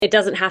it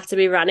doesn't have to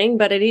be running,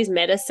 but it is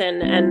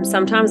medicine. And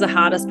sometimes the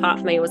hardest part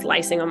for me was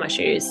lacing on my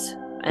shoes.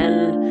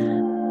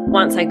 And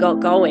once I got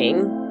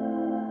going,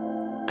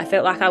 I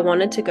felt like I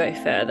wanted to go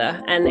further.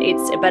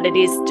 But it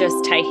is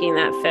just taking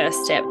that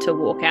first step to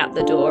walk out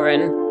the door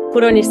and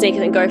put on your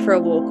sneakers and go for a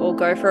walk or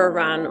go for a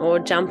run or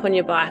jump on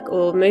your bike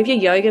or move your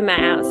yoga mat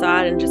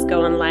outside and just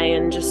go and lay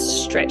and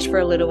just stretch for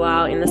a little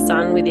while in the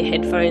sun with your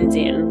headphones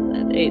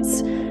in.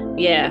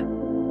 Yeah,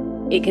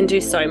 it can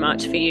do so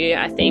much for you,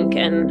 I think.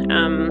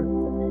 And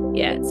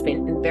yeah, it's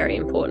been very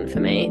important for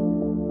me.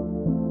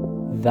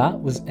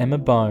 That was Emma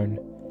Bone,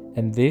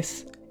 and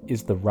this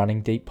is the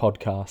Running Deep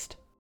podcast.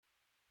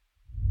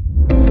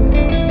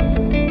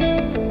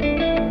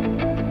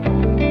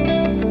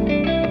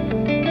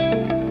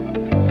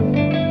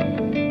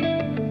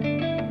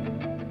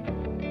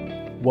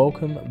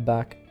 Welcome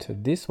back to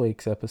this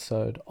week's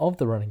episode of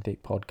the Running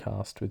Deep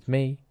podcast with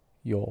me,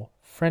 your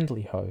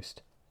friendly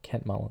host,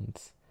 Kent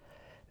Mullins.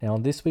 Now,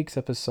 on this week's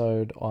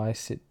episode, I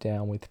sit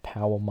down with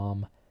power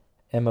mum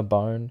Emma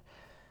Bone.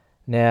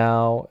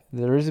 Now,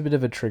 there is a bit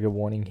of a trigger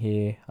warning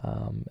here.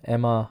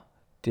 Emma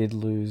did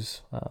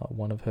lose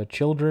one of her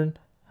children.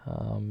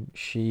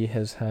 She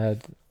has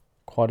had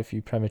quite a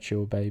few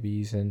premature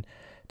babies and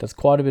does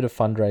quite a bit of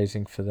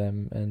fundraising for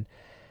them. And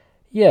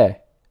yeah,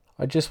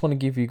 I just want to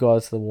give you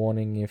guys the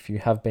warning if you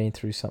have been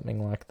through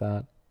something like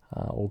that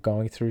or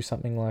going through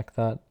something like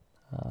that.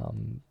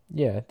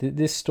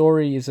 This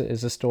story is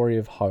a story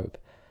of hope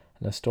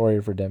and a story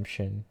of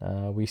redemption.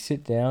 We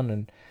sit down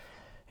and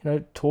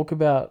talk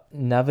about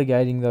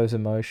navigating those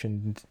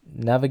emotions,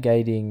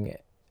 navigating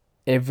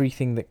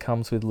everything that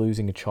comes with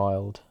losing a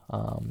child,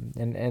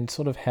 and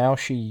sort of how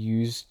she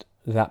used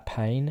that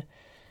pain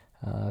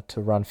to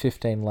run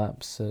 15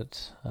 laps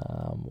at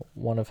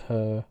one of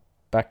her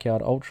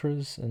backyard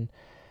ultras. And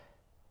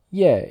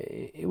yeah,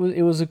 it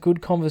was a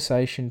good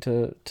conversation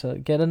to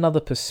get another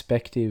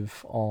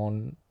perspective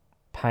on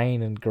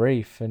pain and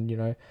grief,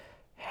 and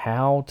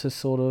how to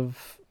sort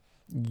of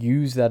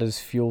use that as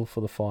fuel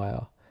for the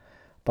fire.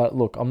 But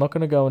look, I'm not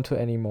going to go into it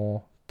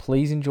anymore.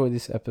 Please enjoy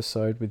this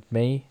episode with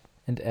me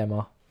and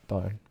Emma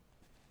Bone.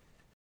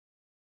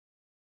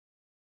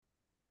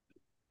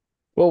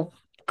 Well,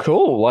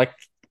 cool. Like,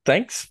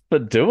 thanks for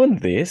doing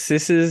this.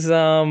 This is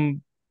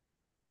Thanks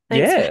for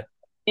yeah. having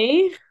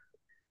me.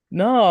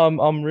 No,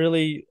 I'm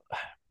really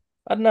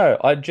I don't know.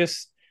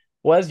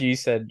 Well, as you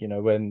said,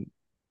 when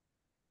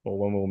we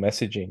were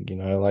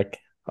messaging, like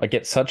I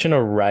get such an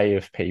array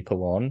of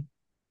people on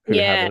who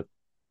have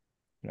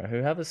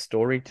Yeah, a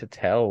story to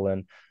tell.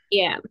 And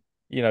yeah,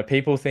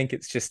 people think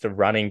it's just a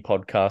running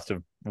podcast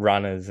of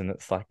runners, and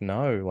it's like,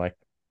 no, like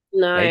they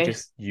no,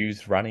 just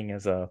use running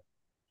as a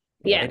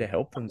way yeah, to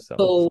help themselves.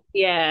 cool.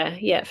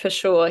 Yeah, for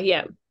sure.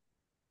 Yeah,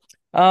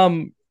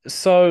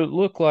 So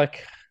look,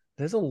 like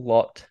there's a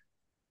lot.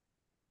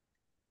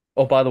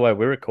 Oh, by the way,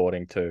 we're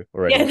recording too yeah,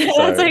 already. that's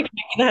So, okay.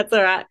 That's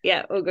all right.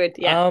 Yeah, all good.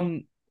 Yeah,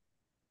 um,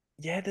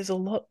 yeah, there's a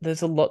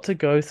lot to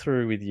go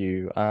through with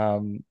you.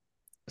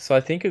 So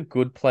I think a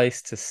good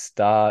place to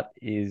start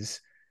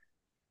is,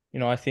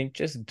 I think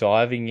just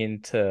diving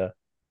into,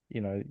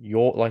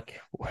 your like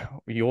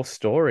your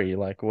story.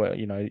 Like what,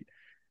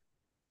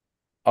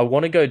 I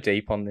want to go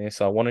deep on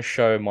this. I want to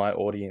show my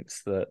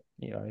audience that,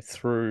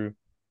 through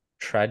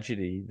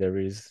tragedy there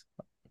is,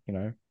 you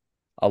know,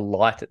 a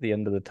light at the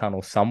end of the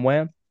tunnel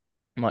somewhere.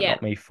 Might yeah,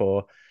 not be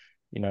for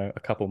a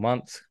couple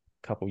months,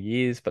 couple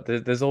years, but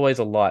there's always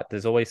a light.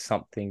 There's always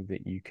something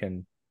that you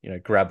can,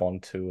 grab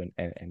onto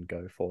and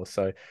go for.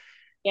 So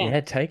yeah.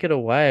 yeah, take it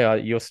away.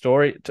 Your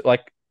story,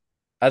 like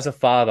as a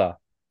father,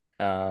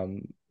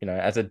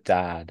 as a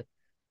dad,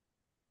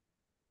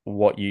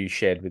 what you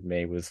shared with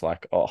me was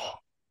like, oh,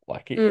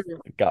 like it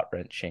Mm, gut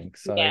wrenching.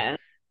 So yeah,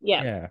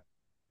 yeah. yeah,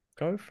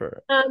 go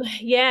for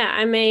it. Yeah,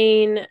 I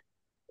mean,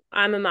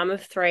 I'm a mum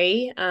of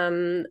three.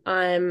 I'm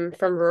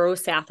from rural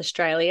South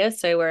Australia,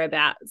 so we're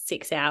about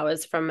 6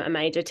 hours from a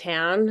major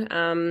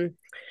town.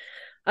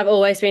 I've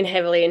always been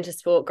heavily into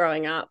sport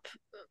growing up.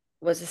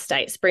 Was a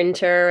state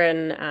sprinter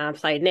and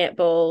played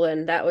netball,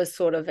 and that was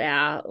sort of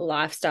our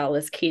lifestyle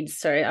as kids.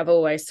 So I've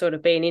always sort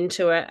of been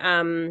into it.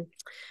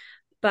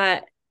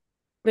 But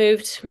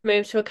moved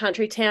to a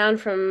country town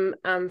from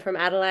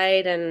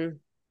Adelaide and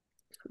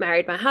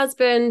married my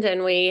husband,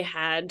 and we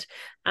had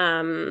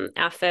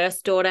our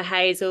first daughter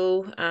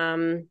Hazel.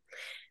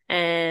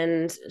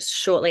 And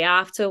shortly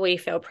after, we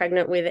fell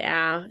pregnant with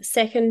our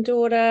second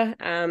daughter,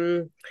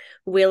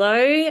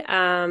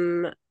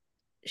 Willow.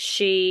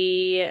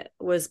 She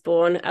was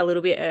born a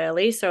little bit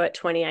early, so at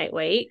 28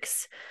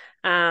 weeks.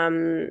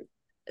 So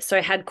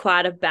I had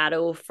quite a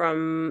battle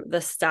from the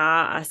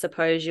start, I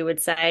suppose you would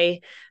say,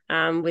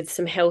 with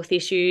some health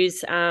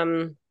issues.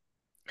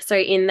 So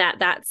in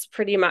that's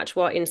pretty much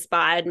what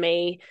inspired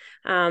me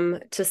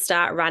to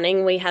start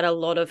running. We had a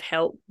lot of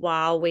help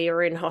while we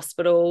were in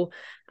hospital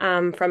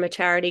from a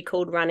charity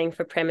called Running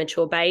for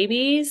Premature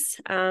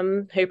Babies,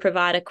 who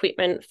provide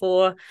equipment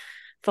for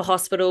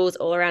hospitals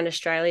all around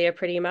Australia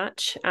pretty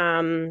much.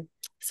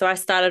 So I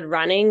started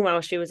running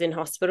while she was in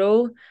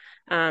hospital.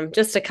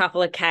 just a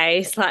couple of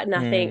Ks, like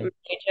nothing Mm.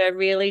 major,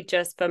 really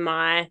just for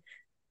my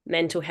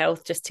mental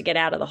health, just to get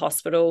out of the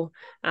hospital,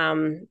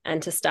 and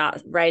to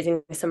start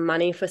raising some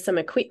money for some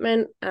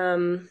equipment.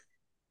 And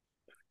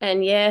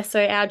yeah,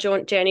 so our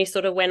joint journey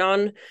sort of went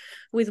on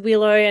with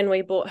Willow, and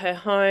we brought her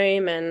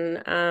home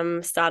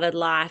and started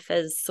life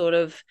as sort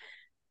of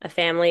a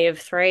family of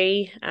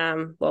three,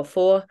 well,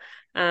 four.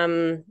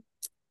 And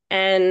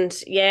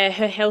yeah,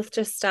 her health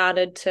just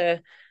started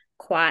to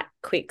quite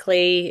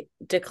quickly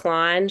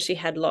decline. She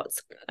had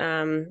lots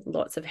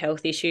of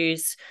health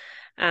issues,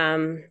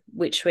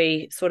 which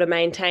we sort of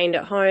maintained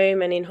at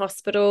home and in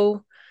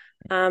hospital.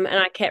 And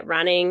I kept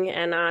running,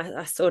 and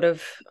I sort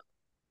of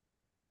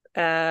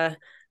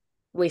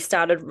we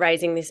started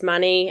raising this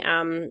money,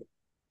 and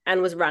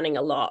was running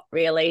a lot,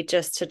 really,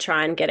 just to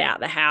try and get out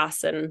the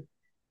house and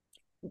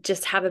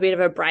just have a bit of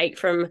a break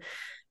from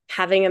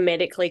having a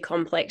medically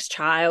complex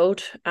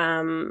child.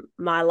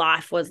 My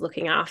life was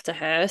looking after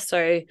her.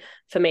 So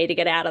for me to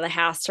get out of the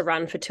house to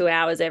run for 2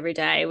 hours every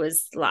day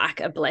was like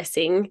a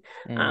blessing.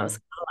 I was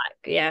Mm. kind of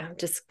like, yeah,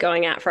 just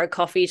going out for a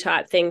coffee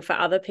type thing for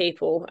other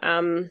people.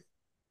 And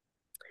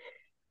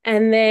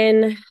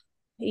then,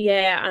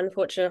 yeah,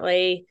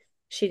 unfortunately,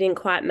 she didn't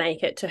quite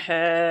make it to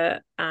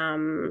her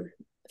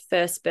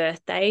first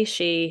birthday.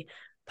 She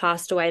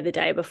passed away the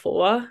day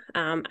before,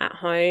 at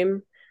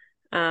home,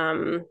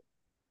 um,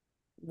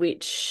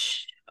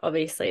 which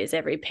obviously is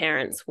every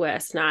parent's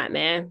worst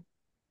nightmare.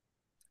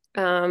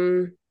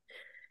 Um,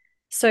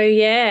 so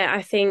yeah,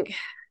 I think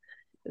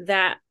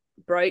that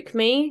broke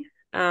me,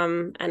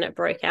 and it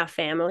broke our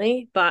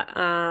family. But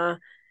I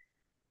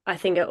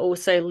think it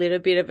also lit a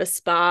bit of a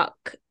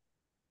spark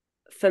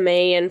for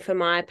me and for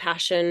my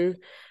passion,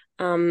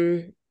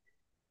 um,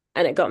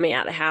 and it got me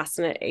out of the house,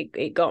 and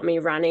it got me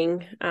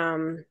running.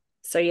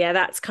 So yeah,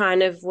 that's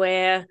kind of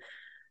where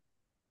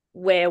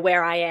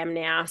I am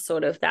now.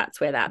 Sort of that's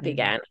where that Mm.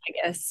 began, I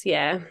guess.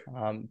 Yeah.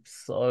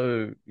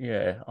 So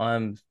yeah,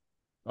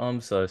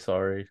 I'm so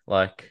sorry.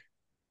 Like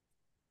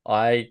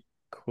I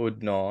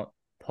could not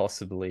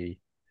possibly,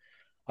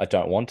 I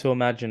don't want to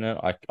imagine it.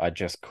 I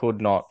just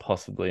could not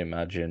possibly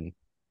imagine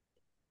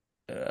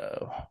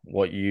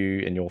what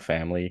you and your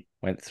family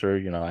went through.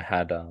 You know, I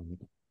had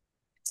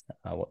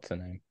what's her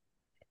name?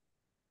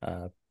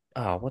 Uh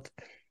what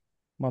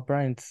my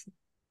brain's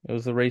it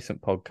was a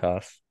recent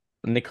podcast.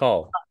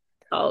 Nicole.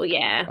 Oh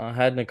yeah. I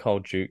had Nicole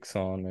Jukes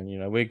on,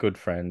 and we're good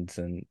friends,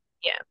 and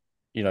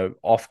Yeah.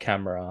 off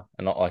camera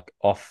and not like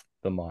off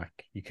the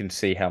mic, you can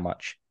see how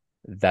much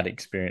that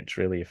experience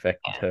really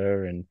affected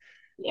her. And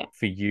Yeah.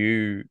 for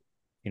you,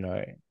 you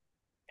know,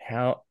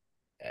 how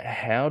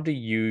how do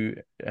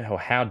you or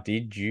how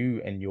did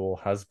you and your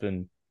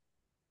husband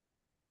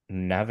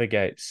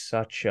navigate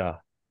such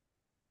a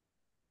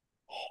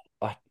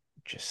like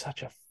just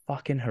such a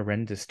fucking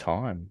horrendous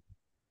time?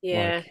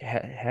 Yeah. Like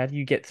how do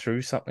you get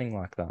through something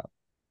like that?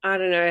 I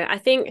don't know. I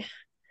think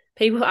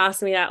people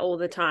ask me that all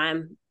the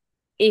time.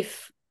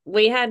 If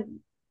we had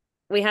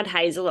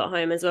Hazel at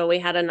home as well, we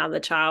had another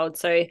child.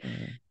 So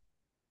Mm,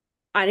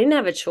 I didn't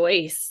have a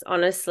choice,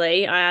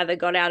 honestly. I either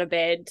got out of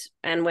bed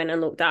and went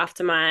and looked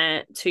after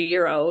my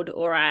 2-year-old,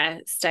 or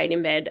I stayed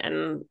in bed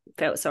and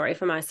felt sorry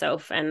for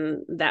myself.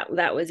 And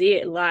that was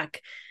it.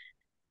 Like,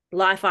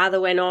 life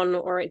either went on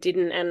or it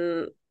didn't.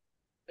 And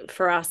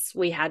for us,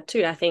 we had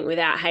to. I think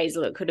without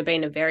Hazel, it could have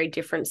been a very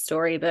different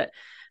story. But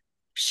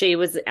she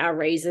was our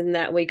reason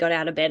that we got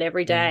out of bed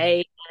every mm,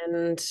 day,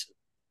 and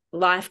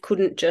life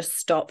couldn't just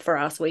stop for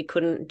us. We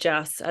couldn't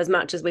just, as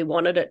much as we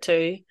wanted it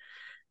to,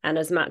 and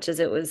as much as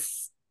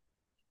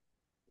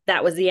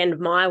that was the end of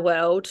my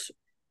world,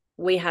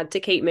 we had to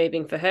keep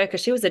moving for her,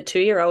 because she was a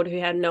 2-year-old who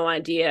had no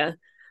idea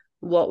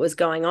what was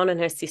going on, and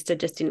her sister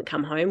just didn't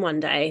come home one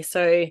day.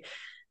 So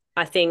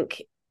I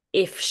think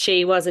if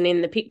she wasn't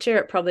in the picture,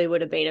 it probably would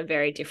have been a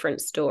very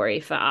different story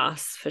for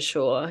us, for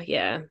sure.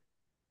 Yeah.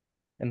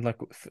 and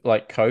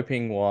like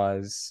coping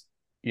wise,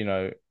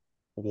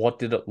 what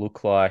did it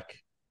look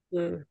like?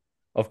 Mm.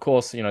 Of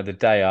course, the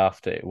day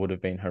after it would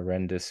have been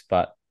horrendous,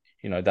 but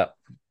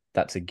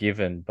that's a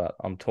given. But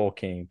I'm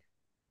talking,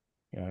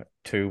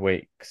 2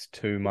 weeks,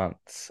 2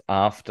 months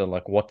after,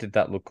 like what did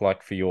that look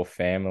like for your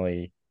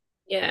family?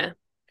 Yeah.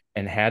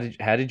 And how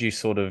did you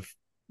sort of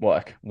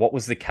what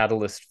was the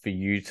catalyst for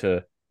you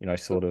to,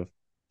 sort of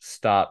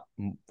start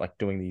like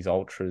doing these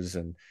ultras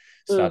and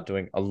Mm. start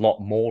doing a lot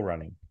more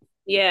running?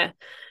 Yeah.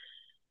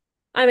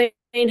 I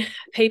mean,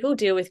 people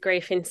deal with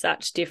grief in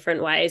such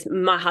different ways.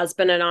 My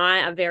husband and I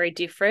are very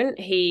different.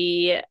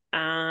 He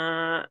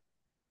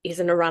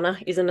isn't a runner,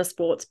 isn't a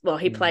sports. Well,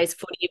 he Mm, plays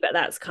footy, but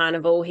that's kind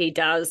of all he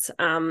does.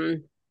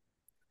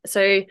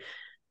 So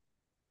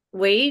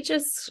we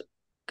just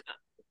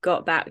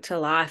got back to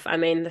life. I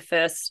mean,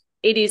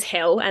 it is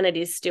hell, and it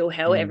is still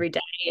hell mm, every day.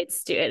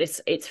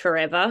 It's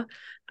forever.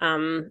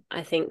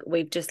 I think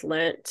we've just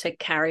learnt to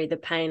carry the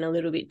pain a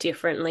little bit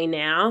differently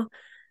now.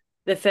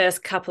 The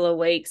first couple of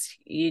weeks,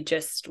 we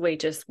just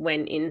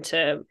went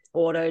into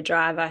auto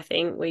drive. I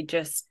think we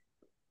just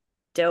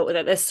dealt with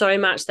it. There's so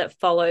much that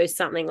follows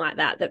something like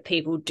that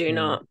people do mm.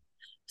 not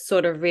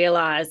sort of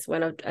realize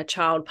when a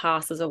child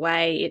passes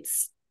away,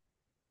 it's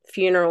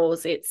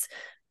funerals, it's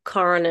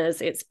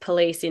coroners, it's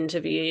police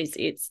interviews,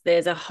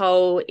 there's a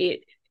whole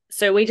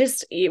so we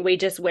just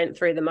went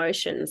through the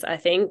motions. I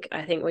think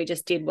we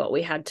just did what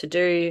we had to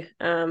do,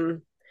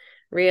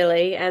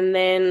 really. And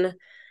then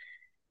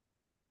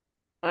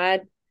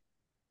I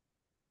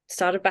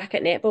started back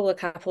at netball a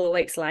couple of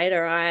weeks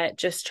later. I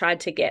just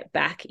tried to get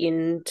back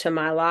into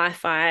my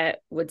life. I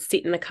would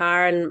sit in the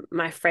car and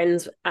my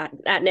friends at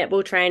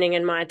netball training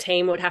and my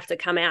team would have to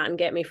come out and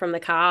get me from the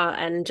car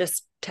and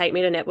just take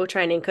me to netball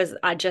training because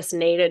I just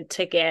needed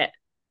to get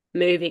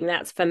moving.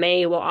 That's for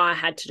me what I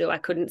had to do. I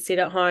couldn't sit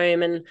at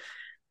home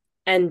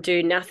and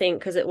do nothing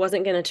because it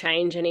wasn't going to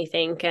change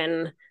anything.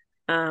 And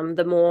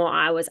the more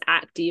I was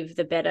active,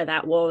 the better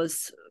that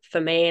was for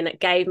me. And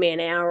it gave me an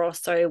hour or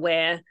so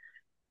where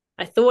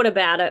I thought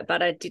about it,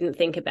 but I didn't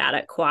think about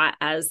it quite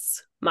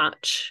as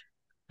much.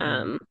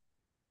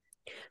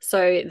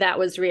 So that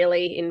was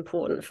really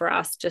important for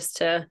us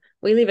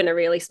we live in a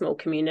really small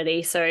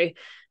community. So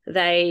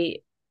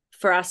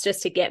for us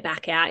just to get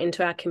back out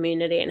into our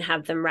community and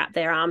have them wrap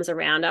their arms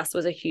around us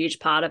was a huge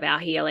part of our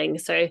healing.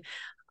 So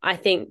I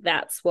think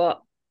that's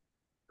what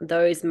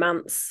those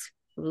months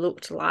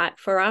looked like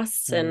for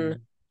us. And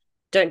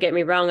don't get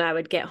me wrong, I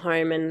would get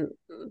home and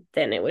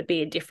then it would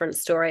be a different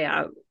story.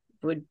 I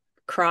would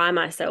cry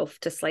myself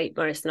to sleep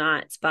most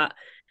nights, but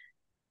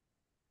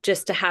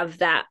just to have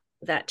that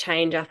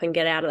change up and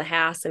get out of the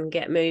house and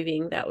get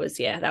moving, that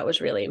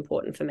was really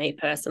important for me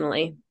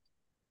personally.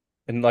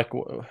 And like,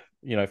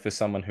 for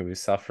someone who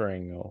is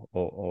suffering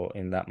or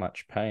in that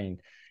much pain,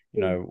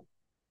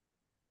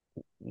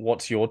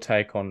 what's your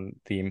take on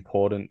the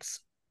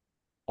importance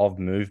of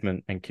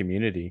movement and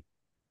community?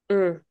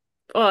 Oh,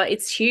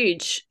 it's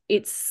huge.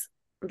 It's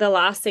the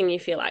last thing you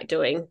feel like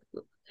doing.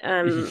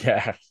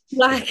 Yeah.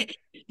 Like,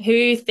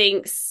 who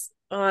thinks,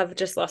 oh, I've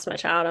just lost my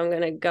child, I'm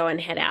going to go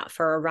and head out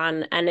for a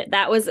run? And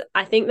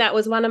I think that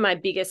was one of my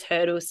biggest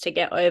hurdles to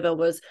get over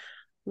was,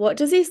 what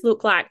does this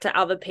look like to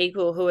other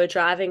people who are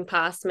driving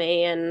past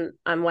me and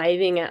I'm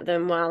waving at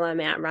them while I'm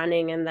out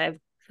running and they're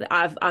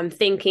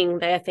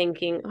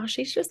thinking, oh,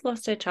 she's just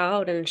lost her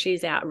child and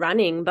she's out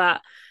running. But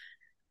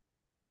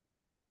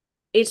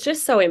it's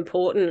just so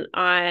important.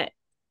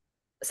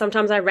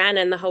 Sometimes I ran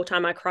and the whole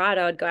time I cried.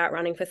 I would go out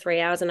running for 3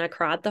 hours and I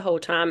cried the whole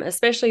time,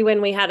 especially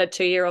when we had a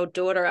 2-year-old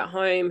daughter at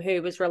home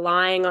who was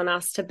relying on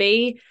us to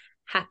be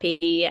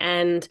happy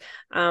and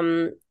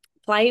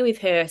play with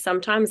her.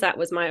 Sometimes that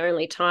was my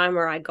only time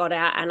where I got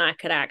out and I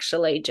could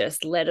actually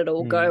just let it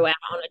all go out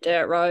on a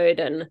dirt road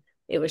and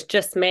it was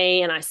just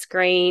me and I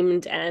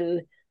screamed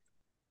and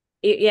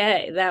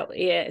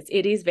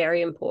it is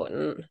very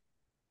important.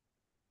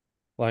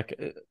 Like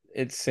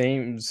it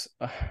seems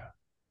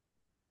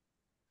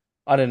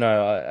I don't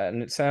know,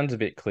 and it sounds a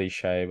bit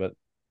cliche, but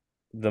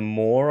the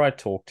more I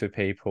talk to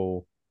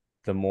people,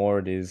 the more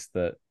it is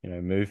that,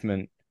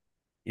 movement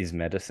is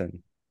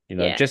medicine.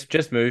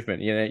 Just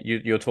movement.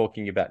 You're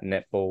talking about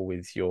netball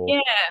with your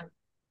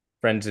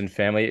friends and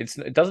family.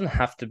 It doesn't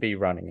have to be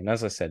running. And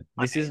as I said,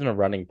 this isn't a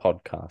running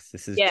podcast.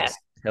 This is just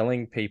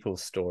telling people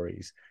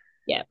stories.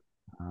 Yeah.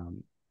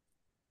 And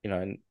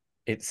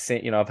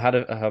I've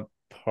had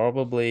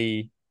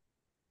probably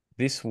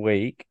this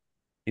week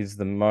is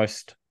the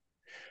most.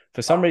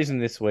 For some reason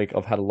this week,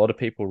 I've had a lot of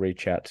people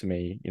reach out to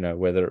me,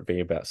 whether it be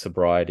about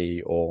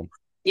sobriety or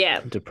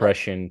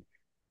depression.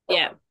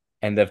 Yeah.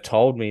 And they've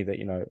told me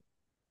that,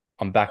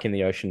 I'm back in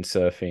the ocean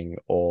surfing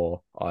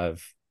or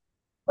I've,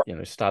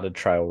 started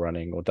trail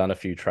running or done a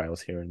few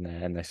trails here and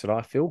there. And they said,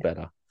 I feel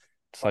better.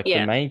 It's like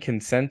the main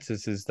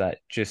consensus is that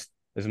just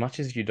as much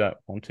as you don't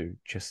want to,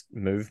 just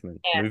movement.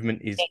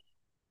 Movement is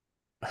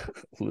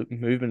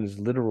movement is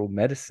literal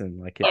medicine.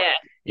 Like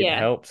it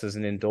helps as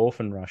an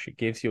endorphin rush. It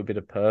gives you a bit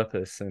of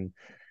purpose. And,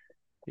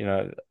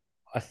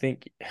 I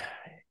think,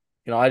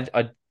 I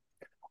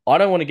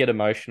don't want to get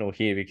emotional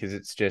here because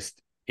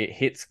it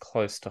hits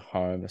close to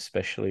home,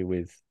 especially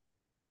with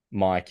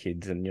my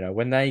kids. And,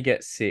 when they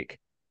get sick,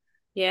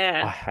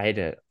 I hate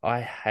it.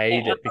 I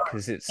hate it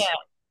because it's,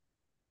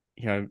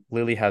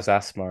 Lily has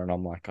asthma and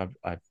I'm like,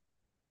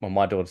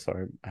 my daughter,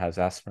 sorry, has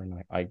asthma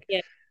and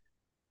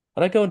I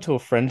don't go into a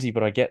frenzy,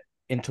 but I get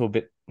into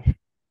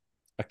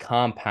a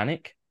calm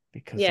panic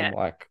because I'm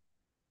like,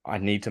 I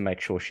need to make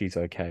sure she's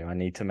okay. I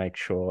need to make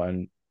sure,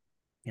 and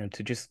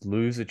to just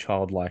lose a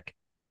child like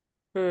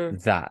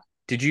that.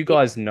 Did you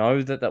guys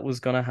know that was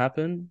going to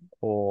happen,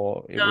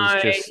 or it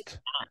was just?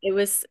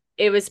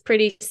 It was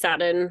pretty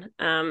sudden.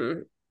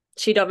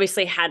 She'd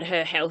obviously had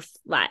her health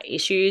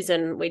issues,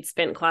 and we'd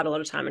spent quite a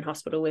lot of time in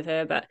hospital with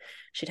her. But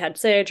she'd had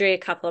surgery a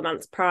couple of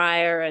months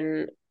prior,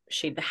 and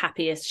she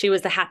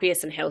was the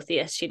happiest and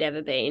healthiest she'd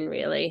ever been,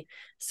 really.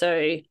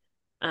 So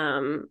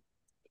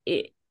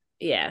it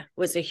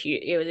was a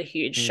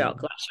huge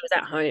shock. Like, she was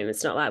at home.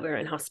 It's not like we were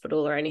in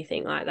hospital or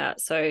anything like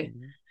that. So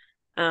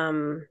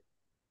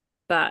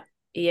but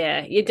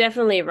yeah, you're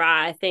definitely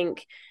right. I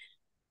think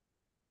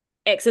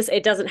exercise,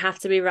 it doesn't have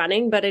to be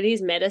running, but it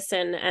is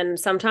medicine. And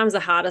sometimes the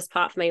hardest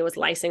part for me was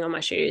lacing on my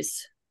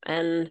shoes.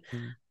 And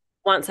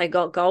once I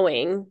got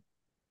going,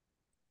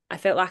 I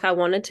felt like I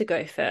wanted to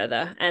go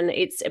further.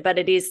 But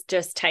it is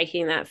just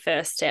taking that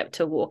first step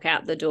to walk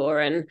out the door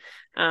and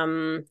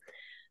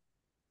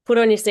put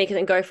on your sneakers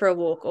and go for a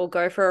walk or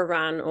go for a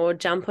run or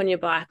jump on your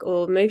bike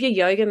or move your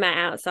yoga mat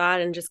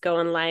outside and just go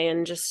and lay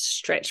and just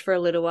stretch for a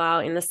little while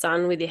in the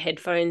sun with your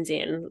headphones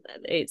in.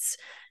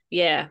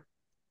 Yeah,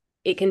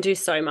 it can do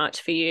so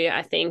much for you,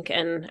 I think.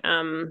 And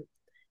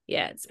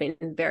yeah, it's been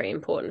very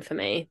important for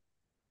me.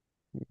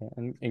 Yeah,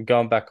 and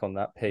going back on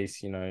that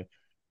piece,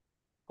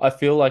 I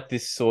feel like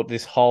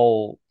this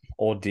whole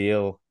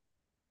ordeal,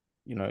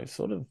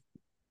 sort of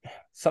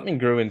something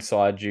grew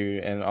inside you,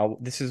 and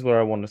this is where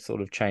I want to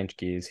sort of change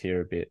gears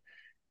here a bit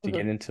to Mm-hmm.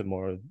 get into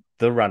more of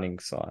the running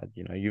side.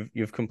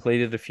 You've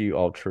completed a few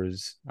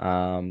ultras.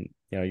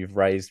 You've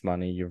raised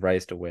money, you've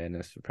raised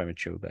awareness for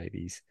premature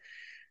babies.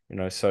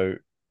 So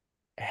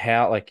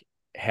how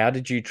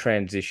did you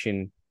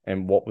transition,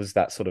 and what was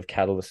that sort of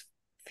catalyst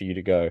for you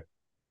to go,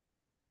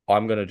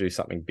 I'm going to do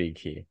something big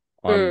here.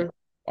 I'm Mm,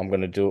 I'm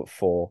going to do it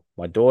for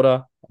my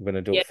daughter. I'm going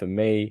to do yeah, it for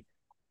me.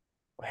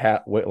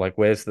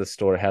 Where's the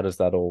story? How does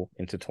that all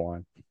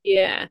intertwine?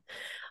 yeah.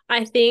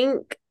 I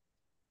think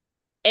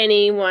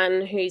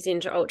anyone who's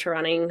into ultra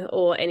running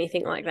or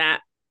anything like that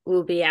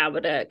will be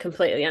able to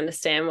completely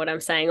understand what I'm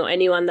saying, or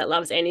anyone that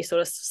loves any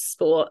sort of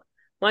sport.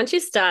 Once you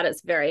start,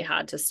 it's very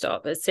hard to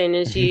stop. As soon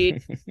as you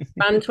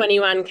run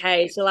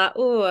 21K, you're like,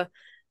 oh,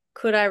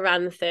 could I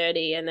run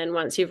 30? And then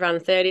once you've run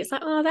 30, it's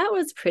like, oh, that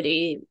was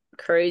pretty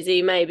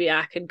cruisy. Maybe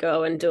I could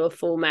go and do a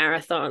full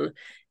marathon.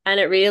 And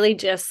it really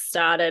just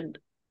started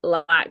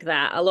like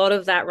that. A lot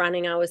of that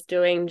running I was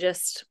doing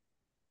just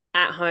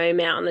at home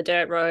out on the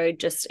dirt road,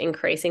 just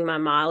increasing my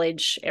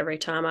mileage every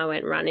time I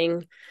went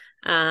running.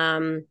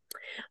 Um,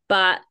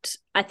 but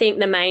I think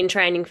the main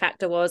training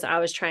factor was I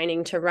was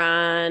training to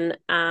run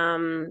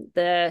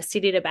the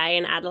City to Bay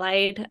in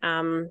Adelaide,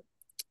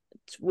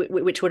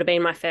 which would have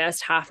been my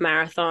first half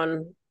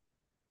marathon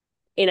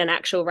in an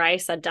actual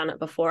race. I'd done it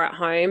before at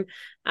home.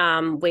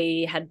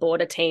 We had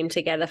bought a team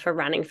together for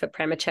running for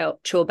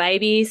premature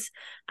babies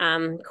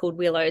called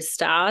Willow's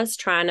Stars,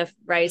 trying to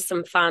raise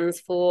some funds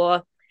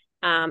for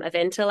a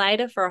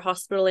ventilator for a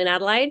hospital in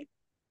Adelaide.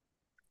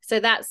 So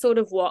that's sort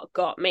of what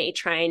got me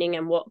training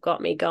and what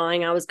got me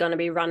going. I was going to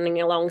be running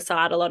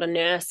alongside a lot of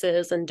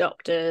nurses and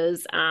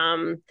doctors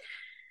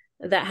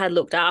that had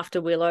looked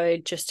after Willow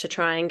just to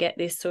try and get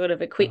this sort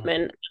of Oh.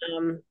 equipment.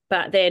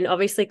 But then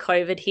obviously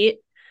COVID hit,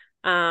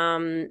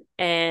 and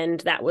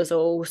that was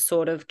all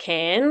sort of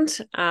canned.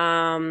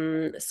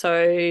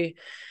 So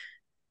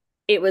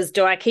it was,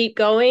 do I keep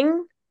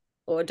going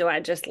or do I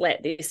just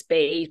let this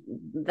be?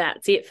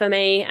 That's it for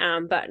me.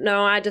 But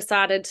no, I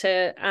decided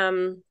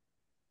to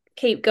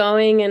keep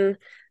going,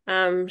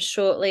 and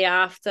shortly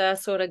after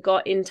sort of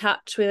got in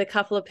touch with a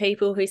couple of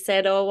people who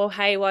said, oh, well,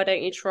 hey, why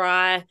don't you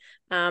try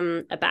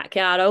a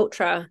backyard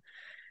ultra?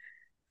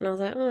 And I was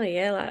like, oh,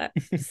 yeah,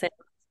 like that sounds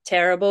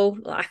terrible.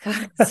 Like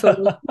I sort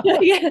of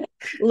yeah,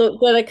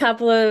 looked at a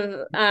couple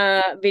of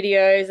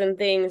videos and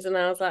things, and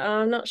I was like,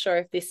 oh, I'm not sure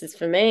if this is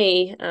for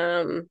me.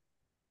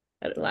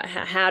 Like,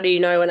 how do you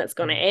know when it's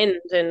going to end?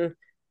 And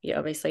you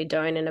obviously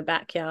don't in a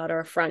backyard or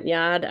a front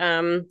yard.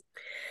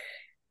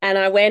 And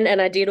I went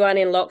and I did one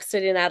in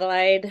Loxton in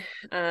Adelaide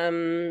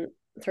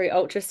through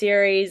Ultra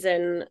Series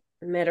and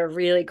met a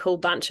really cool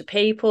bunch of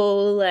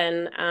people.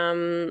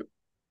 And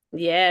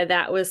yeah,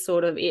 that was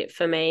sort of it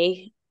for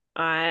me.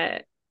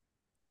 I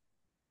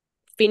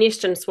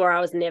finished and swore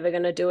I was never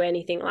going to do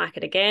anything like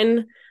it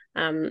again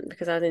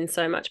because I was in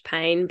so much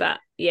pain. But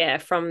yeah,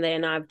 from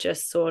then I've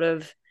just sort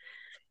of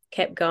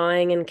kept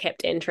going and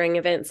kept entering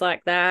events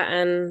like that.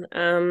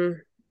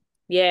 And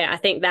yeah, I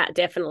think that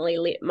definitely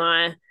lit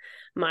my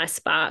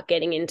spark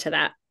getting into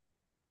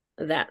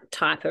that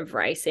type of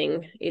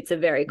racing. It's a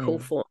very cool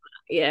Mm. format.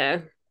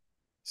 Yeah.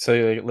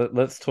 So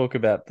let's talk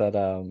about that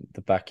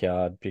the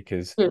backyard,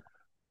 because Mm.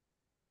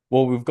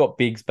 well, we've got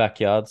Big's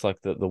backyards,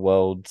 like the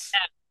world's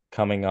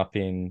coming up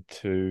in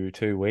two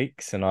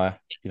weeks, and I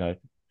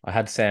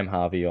had Sam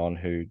Harvey on,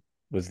 who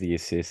was the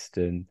assist,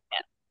 and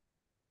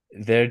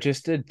they're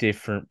just a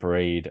different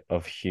breed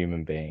of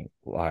human being.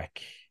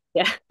 Like,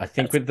 Yeah. I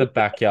think That's with the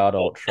backyard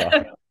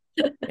ultra,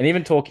 and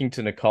even talking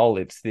to Nicole,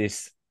 it's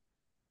this,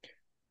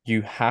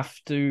 you have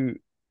to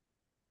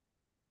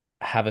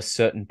have a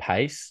certain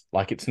pace.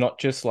 Like, it's not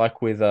just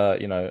like with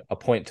a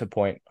point to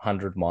point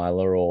 100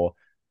 miler, or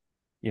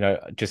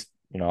just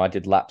I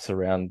did laps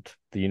around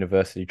the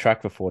university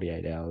track for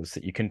 48 hours,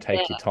 that you can yeah.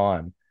 take your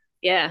time.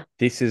 Yeah.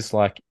 This is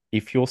like,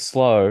 if you're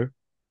slow,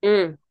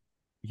 Mm.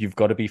 you've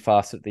got to be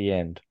fast at the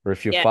end. Or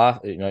if you're Yeah.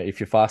 fast, if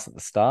you're fast at the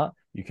start,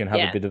 you can have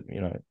a Yeah. bit of,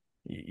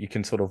 you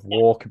can sort of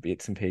walk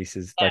bits and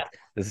pieces. Yeah.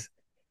 Like,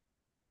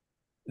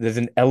 there's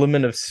an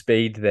element of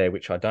speed there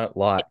which I don't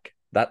like.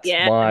 That's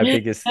Yeah. my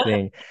biggest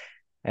thing.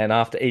 And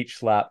after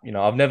each lap,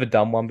 I've never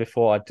done one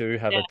before. I do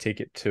have Yeah. a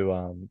ticket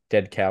to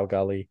Dead Cow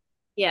Gully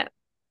Yeah.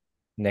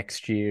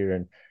 next year,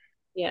 and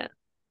Yeah.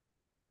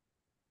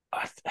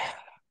 I,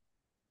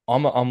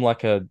 I'm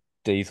like a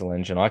diesel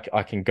engine.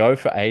 I can go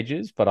for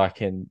ages, but I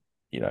can,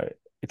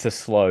 it's a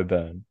slow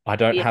burn. I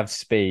don't Yeah. have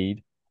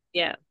speed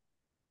Yeah.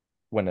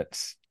 when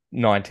it's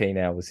 19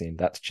 hours in.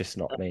 That's just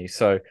not me.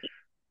 So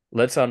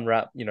let's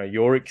unwrap,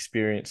 your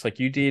experience. Like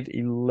you did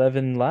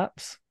 11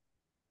 laps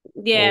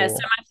Yeah. So or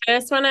my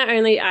first one,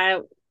 I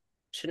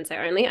shouldn't say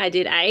only, I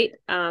did 8.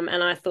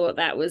 And I thought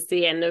that was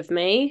the end of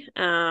me.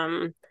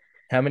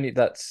 how many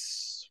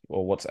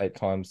or what's 8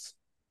 times?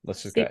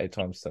 Let's just go 8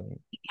 times 7.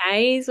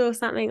 6Ks or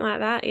something like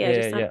that. Yeah, Yeah,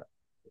 just under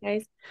yeah.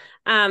 Ks.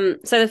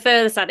 So the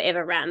furthest I'd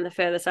ever ran, the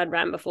furthest I'd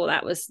ran before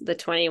that was the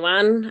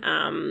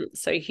 21.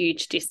 So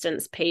huge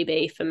distance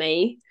PB for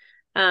me.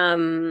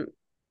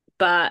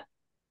 But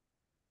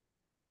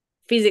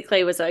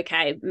physically was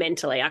okay.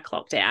 Mentally, I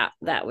clocked out.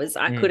 I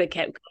could Mm. have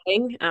kept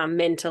going.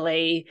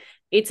 Mentally,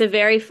 it's a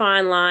very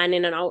fine line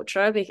in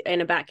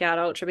in a backyard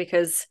ultra,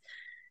 because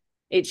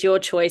it's your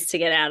choice to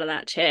get out of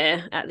that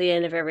chair at the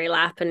end of every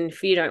lap. And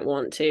if you don't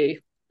want to,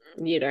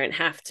 you don't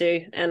have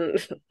to.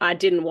 And I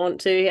didn't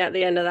want to at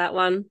the end of that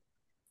one.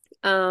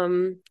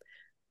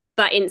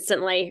 But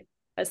instantly,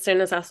 as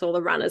soon as I saw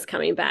the runners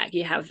coming back,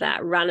 you have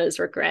that runner's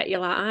regret. You're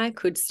like, I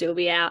could still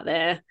be out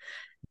there.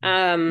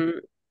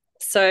 Um,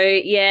 so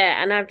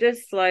yeah, and I've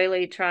just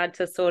slowly tried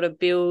to sort of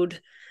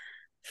build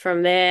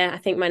from there. I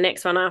think my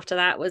next one after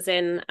that was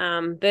in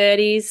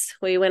Birdies.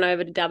 We went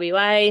over to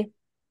WA.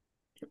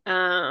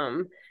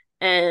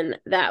 And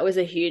that was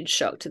a huge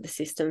shock to the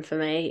system for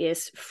me,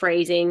 is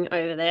freezing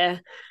over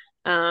there.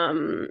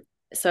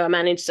 So I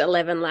managed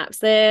 11 laps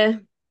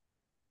there.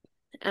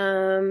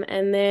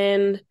 And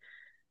then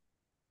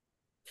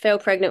fell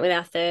pregnant with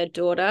our third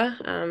daughter.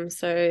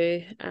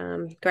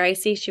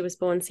 Gracie, she was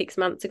born 6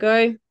 months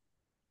ago.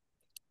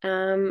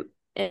 And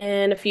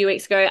a few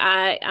weeks ago,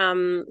 I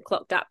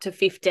clocked up to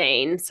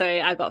 15. So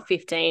I got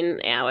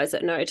 15 hours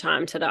at No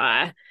Time to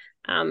Die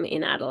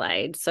in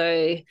Adelaide.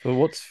 So So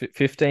what's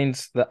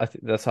 15's that I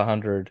think that's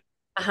 100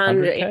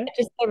 100, yeah, 100K?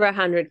 just over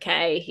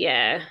 100K.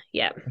 Yeah.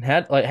 Yeah. And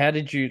how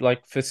did you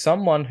like for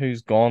someone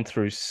who's gone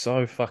through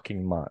so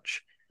fucking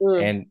much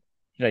Mm.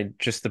 and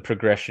just the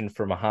progression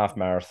from a half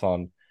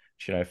marathon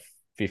to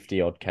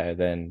 50 odd K,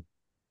 then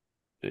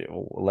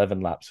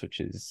 11 laps, which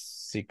is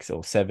 6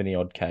 or 70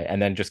 odd K,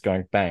 and then just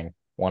going bang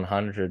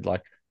 100,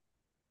 like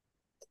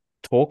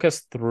talk us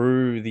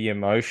through the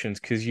emotions,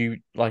 because you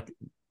like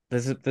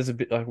there's a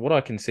bit like what I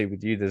can see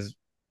with you, there's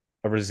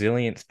a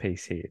resilience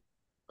piece here.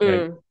 you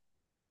know Mm.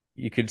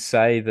 you could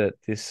say that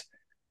this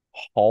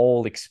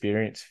whole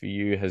experience for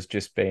you has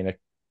just been a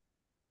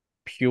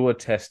pure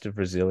test of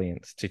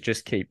resilience to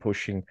just keep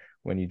pushing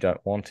when you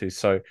don't want to.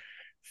 So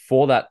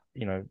for that,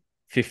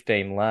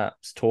 15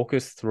 laps, talk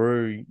us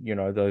through,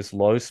 those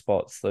low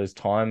spots, those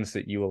times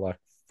that you were like,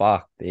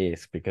 fuck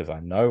this, because I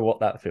know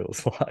what that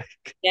feels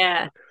like.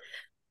 Yeah.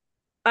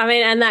 I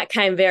mean, and that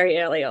came very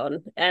early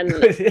on. And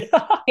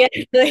yeah,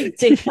 it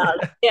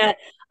does. Yeah.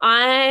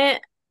 I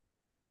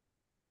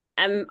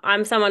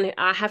I'm someone who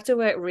I have to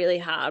work really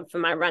hard for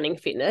my running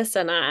fitness,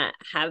 and I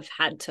have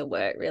had to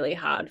work really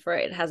hard for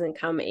it. It hasn't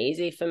come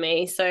easy for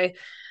me. So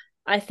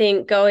I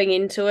think going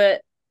into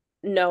it,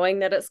 knowing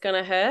that it's going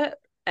to hurt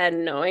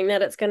and knowing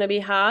that it's going to be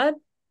hard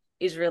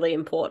is really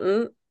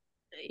important.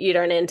 You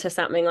don't enter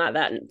something like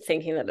that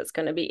thinking that it's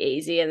going to be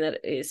easy and that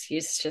it's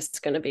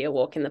just going to be a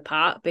walk in the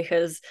park,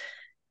 because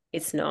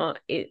it's not.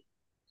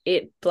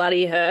 It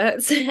bloody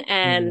hurts.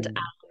 And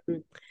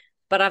Mm.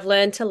 but I've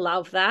learned to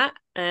love that,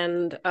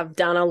 and I've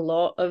done a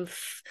lot of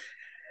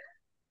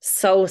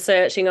soul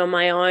searching on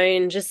my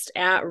own, just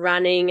out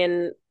running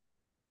and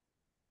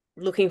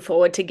looking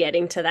forward to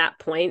getting to that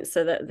point,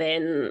 so that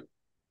then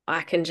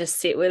I can just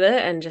sit with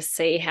it and just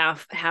see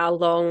how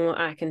long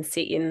I can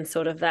sit in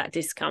sort of that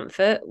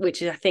discomfort,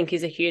 which I think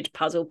is a huge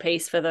puzzle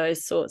piece for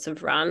those sorts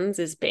of runs,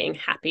 is being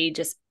happy,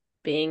 just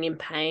being in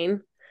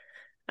pain.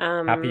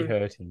 Happy Um,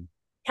 hurting.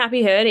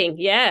 Happy hurting,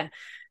 yeah,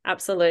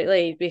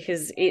 absolutely,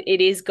 because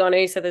it is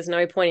gonna, so there's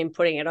no point in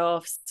putting it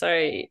off. So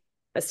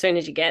as soon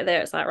as you get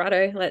there, it's like,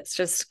 righto, let's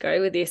just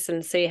go with this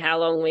and see how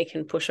long we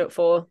can push it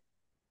for.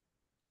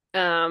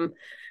 Um,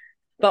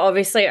 but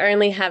obviously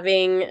only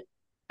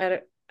I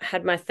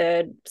had my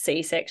third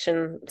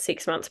C-section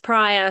 6 months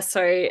prior,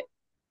 so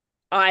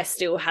I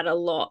still had a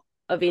lot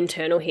of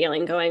internal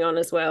healing going on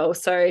as well.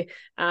 So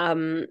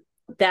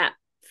that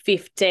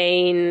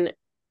 15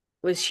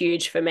 was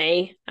huge for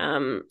me.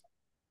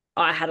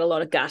 I had a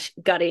lot of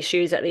gut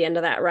issues at the end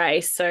of that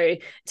race. So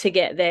to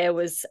get there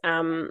was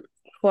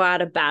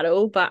quite a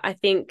battle. But I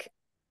think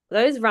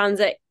those runs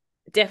are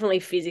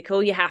definitely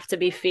physical. You have to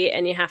be fit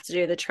and you have to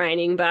do the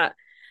training, but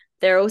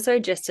they're also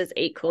just as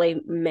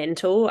equally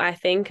mental, I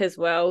think, as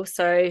well.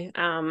 So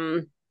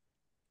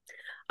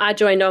I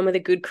joined on with a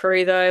good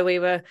crew,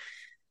 though.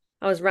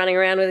 I was running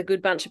around with a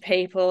good bunch of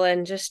people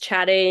and just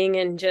chatting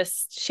and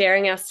just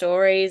sharing our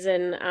stories.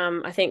 And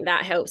I think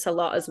that helps a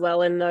lot as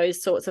well in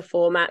those sorts of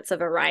formats of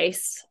a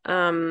race,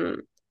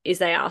 is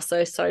they are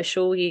so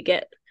social. You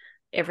get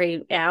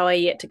every hour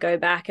you get to go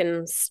back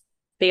and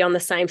be on the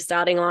same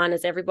starting line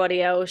as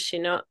everybody else.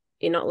 You're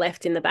not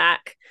left in the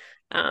back.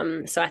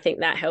 So I think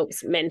that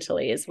helps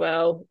mentally as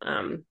well.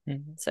 Mhm.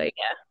 So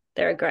yeah,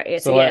 they're a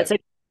great. So It's a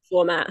good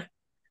format.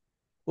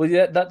 Well,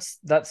 yeah,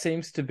 that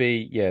seems to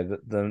be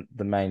the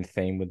main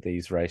theme with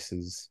these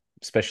races,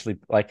 especially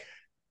like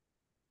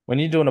when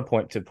you're doing a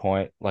point to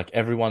point, like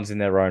everyone's in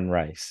their own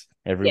race.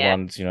 Yeah,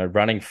 Everyone's,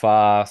 running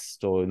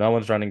fast or no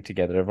one's running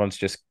together. Everyone's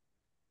just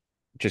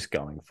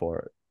going for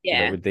it.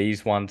 yeah, With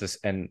these ones,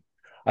 and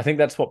I think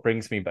that's what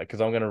brings me back because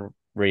I'm going to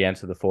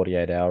re-enter the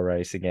 48-hour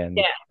race again.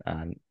 yeah,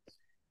 And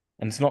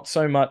it's not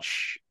so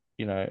much,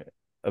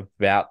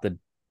 about the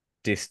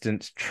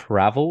distance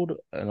traveled.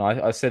 And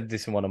I said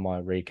this in one of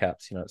my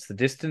recaps, it's the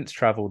distance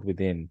traveled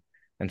within,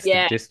 and it's the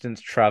yeah, distance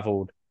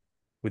traveled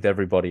with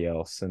everybody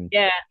else. And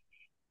yeah,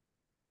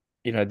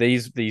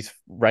 these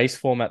race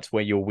formats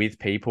where you're with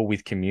people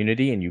with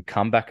community and you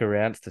come back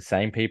around, it's the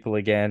same people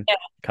again, yeah,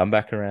 come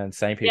back around,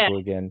 same yeah, people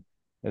again.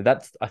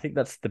 That's I think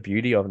that's the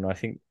beauty of it. And I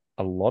think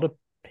a lot of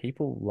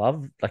people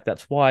love, like,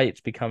 that's why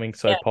it's becoming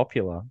so yeah,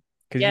 popular.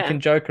 Because you yeah, can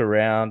joke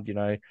around,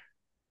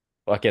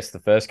 I guess the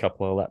first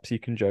couple of laps you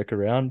can joke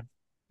around, and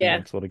yeah,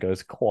 then sort of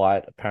goes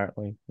quiet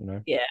apparently,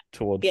 yeah,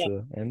 towards yeah.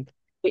 the end.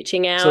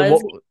 Switching So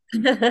hours. what,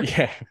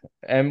 yeah,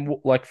 and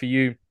like for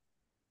you,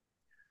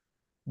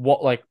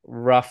 what, like,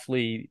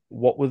 roughly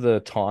what were the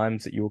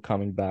times that you were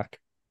coming back?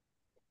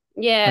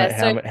 Yeah,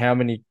 so How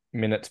many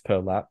minutes per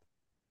lap?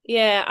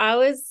 yeah, I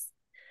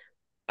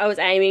was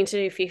aiming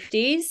to do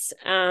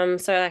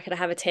 50s, so I could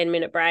have a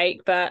 10-minute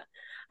break, but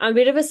I'm a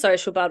bit of a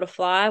social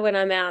butterfly when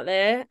I'm out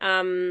there.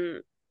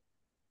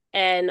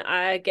 And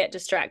I get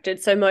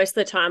distracted. So most of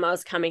the time I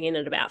was coming in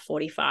at about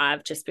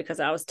 45 just because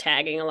I was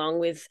tagging along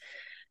with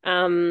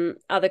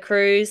other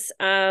crews.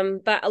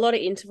 But a lot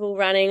of interval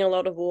running, a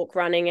lot of walk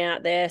running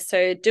out there.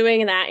 So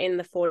doing that in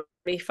the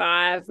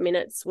 45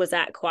 minutes was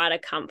at quite a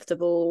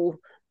comfortable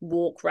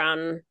walk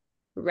run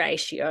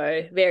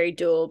ratio, very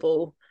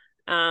doable.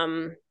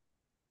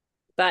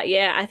 But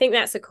yeah, I think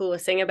that's the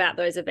coolest thing about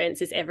those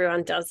events is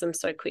everyone does them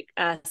so quick,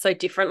 so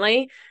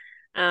differently.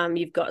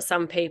 You've got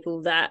some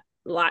people that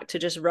like to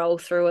just roll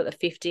through at the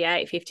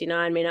 58,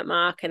 59-minute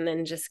mark and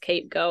then just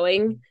keep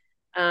going.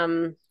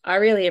 I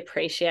really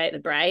appreciate the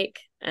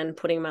break and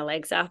putting my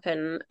legs up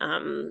and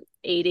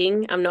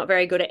eating. I'm not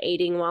very good at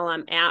eating while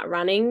I'm out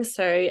running.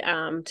 So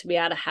to be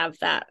able to have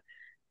that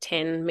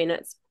 10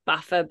 minutes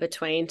buffer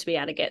between to be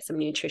able to get some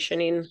nutrition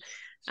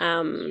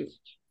in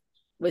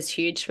was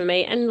huge for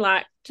me. And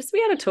like just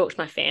be able to talk to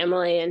my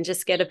family and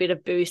just get a bit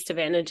of boost of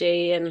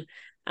energy and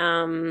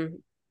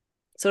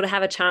sort of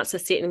have a chance to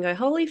sit and go,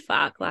 holy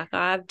fuck, like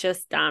I've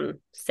just done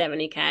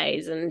 70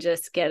 Ks and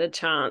just get a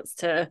chance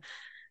to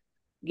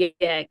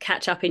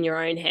catch up in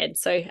your own head.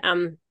 So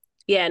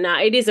yeah, no,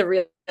 it is a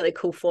really, really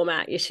cool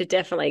format. You should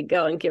definitely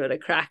go and give it a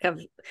crack. I've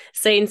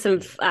seen some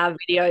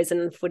videos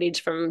and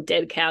footage from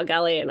Dead Cow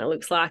Gully and it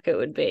looks like it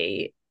would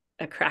be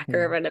a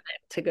cracker of an event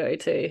to go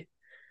to.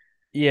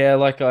 Yeah,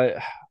 like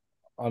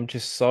I'm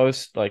just so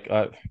like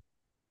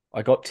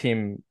I got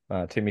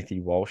Timothy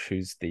Walsh,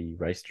 who's the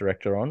race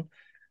director, on.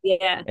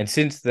 Yeah, And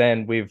since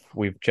then, we've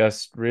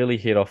just really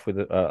hit off with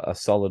a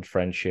solid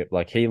friendship.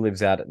 Like, he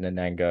lives out at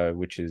Nanango,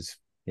 which is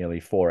nearly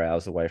 4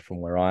 hours away from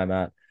where I'm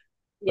at.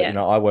 But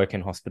yeah, I work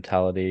in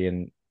hospitality,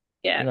 and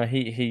yeah,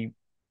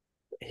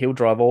 he'll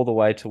drive all the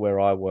way to where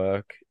I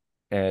work,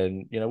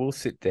 and we'll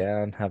sit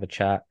down, have a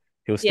chat.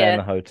 He'll stay in yeah,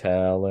 the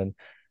hotel, and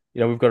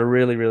we've got a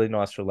really, really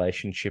nice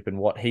relationship. And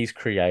what he's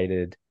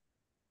created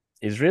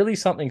is really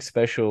something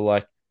special.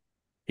 Like,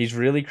 he's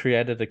really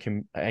created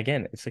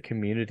again, it's a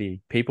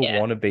community. People yeah,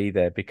 want to be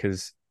there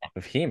because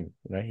of him.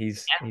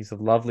 He's a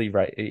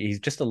he's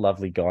just a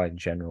lovely guy in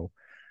general.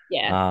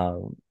 yeah.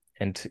 Um,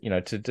 and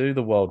to do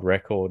the world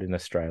record in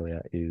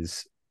Australia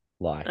is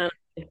Um, like,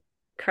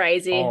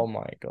 crazy. oh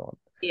my God.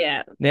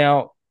 Yeah.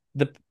 Now,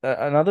 the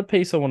another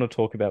piece I want to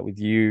talk about with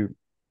you,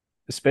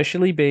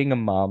 especially being a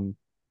mum,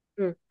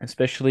 Mm.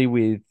 especially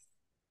with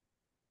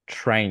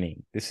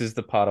training. This is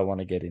the part I want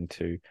to get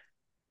into.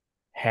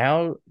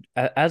 How,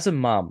 as a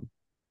mum,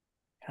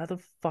 how the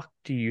fuck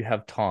do you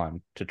have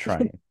time to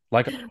train?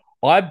 Like,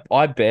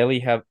 I barely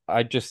have.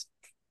 I just,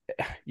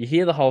 you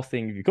hear the whole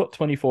thing. You've got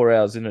 24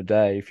 hours in a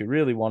day. If you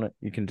really want it,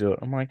 you can do it.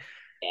 I'm like,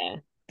 Yeah.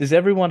 does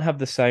everyone have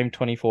the same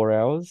 24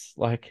 hours?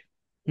 Like,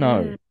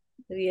 no.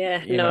 Yeah.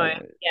 Yeah. You No. know,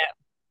 Yeah.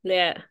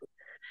 Yeah.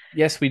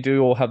 yes, we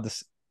do all have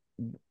this.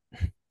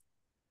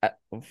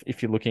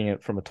 If you're looking at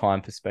it from a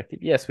time perspective,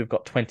 yes, we've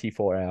got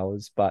 24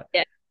 hours, but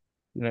Yeah.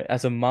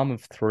 as a mum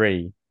of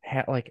three,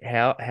 how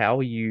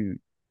are you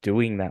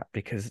doing that?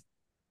 Because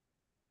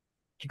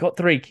you got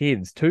three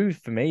kids. Two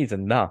for me is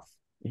enough.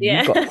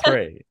 You've got Yeah.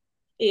 three.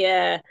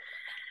 Yeah.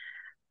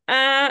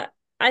 Uh,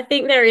 I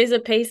think there is a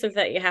piece of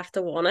that you have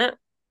to want it.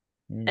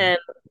 Mm.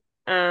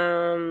 And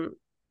um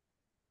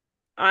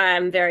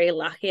I'm very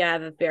lucky. I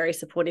have a very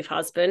supportive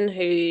husband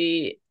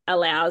who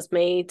allows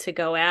me to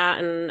go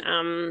out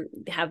and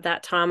have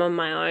that time on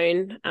my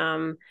own.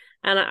 And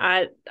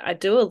I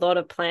do a lot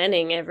of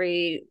planning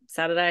every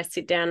Saturday. I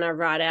sit down and I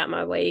write out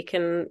my week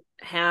and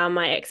how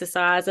my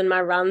exercise and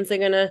my runs are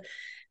gonna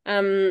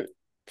um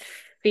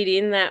fit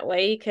in that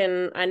week.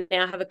 And I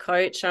now have a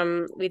coach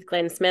with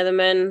Glenn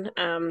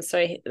Smetherman.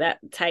 So that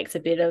takes a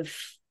bit of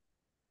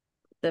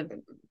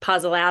the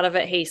puzzle out of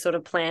it. He sort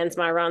of plans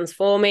my runs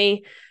for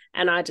me,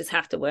 and I just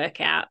have to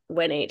work out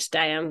when each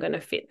day I'm going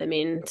to fit them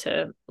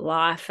into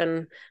life.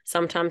 And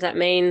sometimes that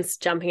means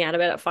jumping out of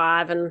bed at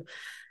 5 and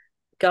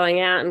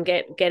going out and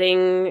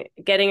getting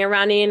a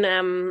run in.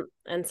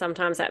 And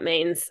sometimes that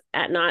means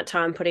at night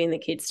time putting the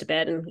kids to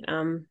bed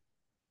and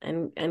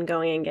going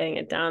and getting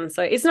it done.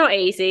 So it's not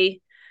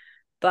easy,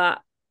 but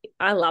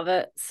I love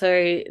it.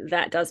 So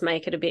that does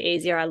make it a bit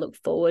easier. I look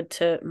forward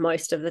to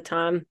most of the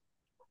time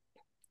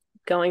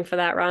going for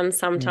that run.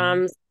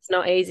 Sometimes it's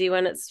not easy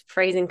when it's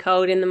freezing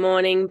cold in the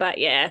morning, but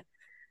yeah,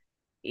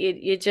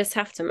 you just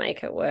have to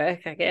make it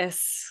work, I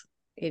guess.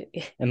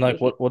 And like,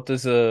 what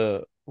does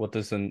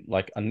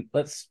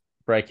let's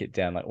break it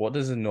down. Like, what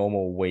does a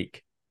normal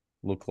week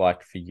look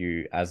like for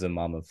you as a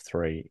mum of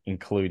 3,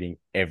 including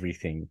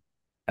everything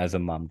as a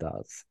mum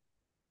does?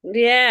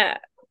 Yeah,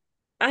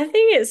 I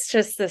think it's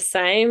just the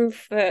same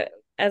for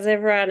as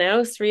everyone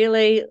else,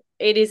 really.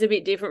 It is a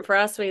bit different for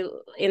us. We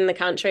in the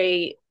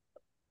country,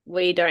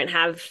 we don't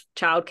have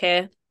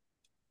childcare.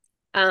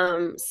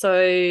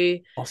 So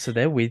So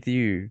they're with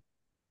you.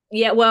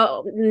 yeah,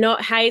 well,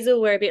 not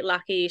Hazel. We're a bit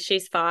lucky.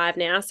 She's 5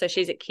 now, so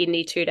she's at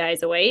kindy 2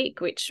 days a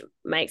week, which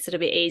makes it a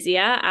bit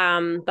easier.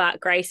 But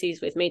Gracie's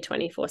with me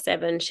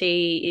 24/7.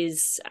 She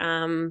is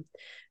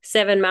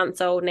 7 months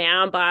old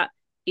now, but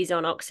is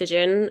on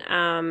oxygen.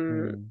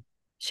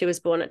 She was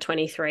born at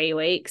 23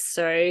 weeks,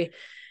 so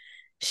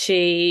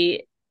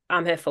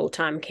I'm her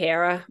full-time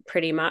carer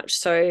pretty much.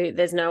 So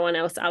there's no one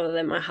else other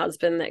than my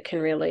husband that can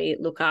really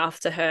look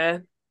after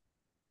her.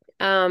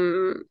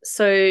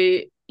 So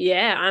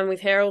yeah, I'm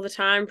with her all the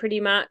time pretty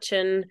much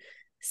and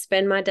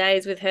spend my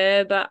days with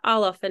her, but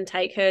I'll often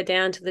take her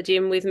down to the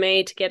gym with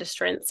me to get a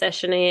strength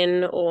session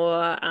in,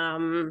 or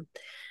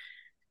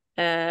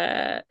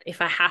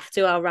if I have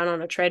to, I'll run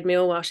on a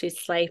treadmill while she's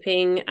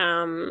sleeping.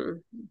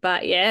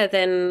 But yeah,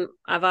 then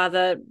I've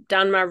either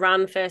done my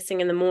run first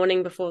thing in the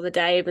morning before the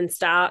day even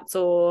starts,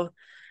 or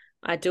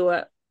I do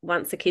it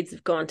once the kids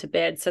have gone to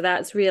bed. So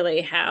that's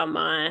really how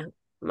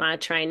my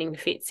training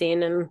fits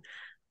in, and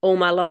all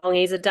my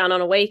longies are done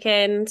on a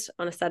weekend,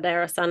 on a Saturday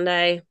or a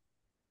Sunday,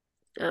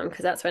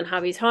 because that's when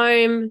hubby's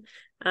home.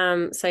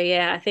 So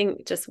yeah, I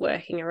think just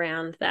working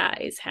around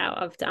that is how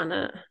I've done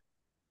it.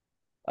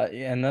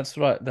 Yeah, and that's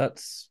right.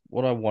 That's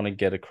what I want to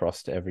get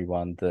across to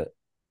everyone, that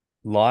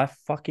life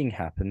fucking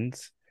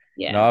happens.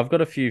 Yeah. I've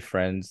got a few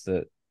friends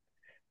that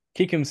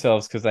kick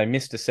themselves because they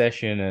missed a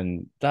session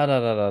and da da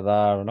da da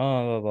da and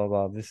oh blah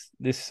blah blah.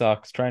 This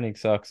sucks. Training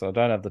sucks. I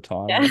don't have the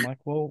time. And Yeah. I'm like,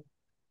 well,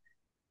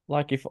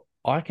 like if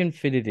I can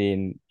fit it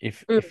in,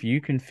 if you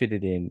can fit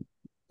it in,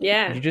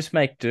 Yeah. you just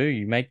make do.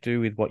 You make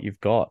do with what you've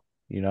got.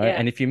 Yeah.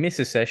 And if you miss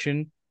a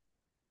session,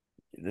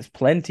 there's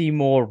plenty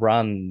more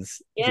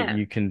runs that Yeah.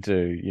 you can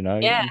do.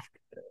 Yeah.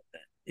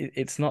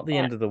 It's not the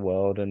Yeah. end of the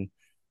world. And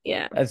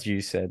Yeah. as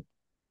you said,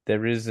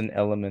 there is an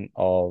element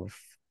of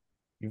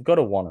you've got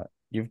to want it.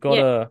 You've got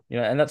Yeah.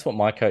 to, and that's what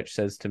my coach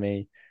says to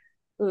me.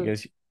 He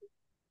goes,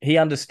 he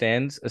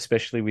understands,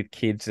 especially with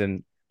kids,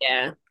 and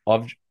Yeah.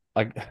 I've,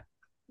 I,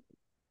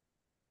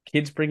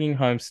 kids bringing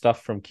home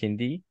stuff from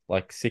kindy,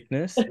 like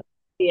sickness.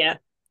 Yeah.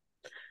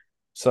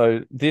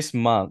 So this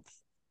month,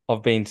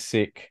 I've been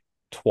sick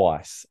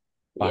twice.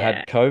 I Yeah.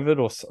 had COVID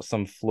or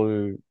some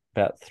flu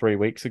about 3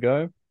 weeks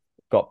ago.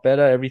 Got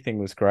better, everything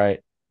was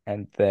great,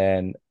 and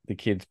then the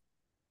kids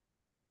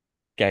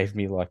gave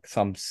me like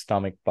some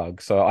stomach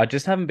bug. So I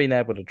just haven't been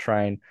able to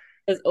train.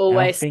 There's And I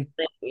always think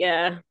something.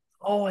 Yeah.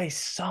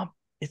 always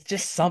it's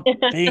just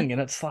something. And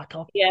it's like,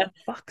 oh, Yeah.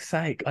 for fuck's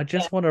sake, I Yeah.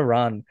 just want to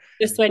run.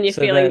 Just when you're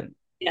So feeling, then,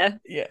 yeah.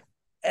 yeah.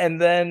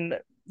 And then,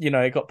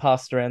 it got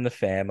passed around the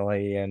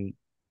family, and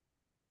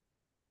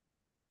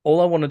all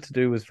I wanted to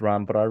do was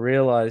run. But I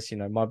realized,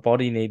 my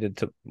body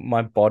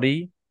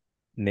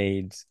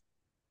needs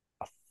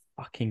a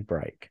fucking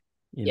break.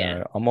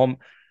 Yeah. I'm on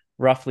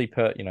roughly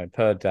per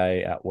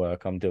day at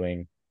work, I'm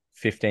doing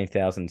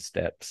 15,000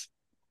 steps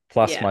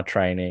plus Yeah. my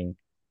training.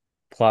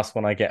 Plus,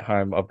 when I get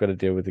home, I've got to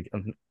deal with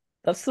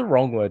that's the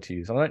wrong word to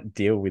use. I don't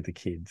deal with the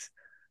kids. I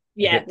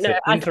Yeah. get No,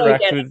 to I totally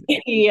interact get with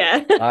it.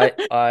 Yeah.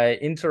 I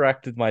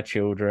interact with my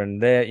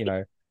children.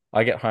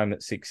 I get home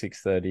at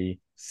 6:30,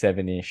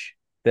 7-ish.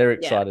 They're Yeah.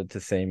 excited to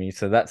see me.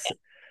 So that's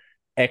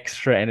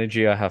extra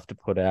energy I have to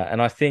put out.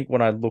 And I think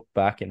when I look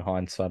back in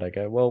hindsight, I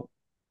go, well,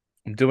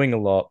 I'm doing a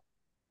lot.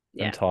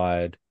 I'm Yeah.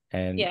 tired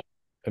and Yeah.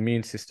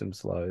 immune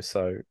system's low.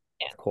 So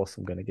Yeah. of course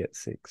I'm going to get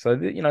sick. So,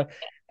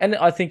 and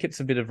I think it's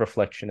a bit of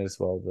reflection as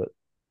well that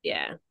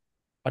Yeah.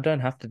 I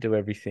don't have to do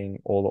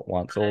everything all at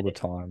once, all the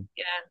time.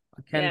 Yeah.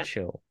 I can Yeah.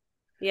 chill.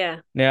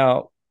 Yeah.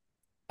 Now,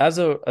 as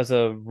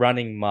a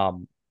running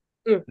mum,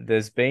 Mm.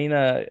 there's been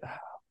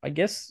I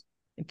guess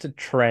it's a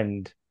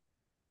trend,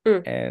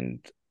 Mm.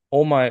 and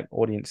all my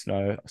audience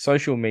know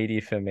social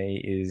media for me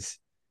is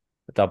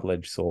a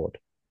double-edged sword.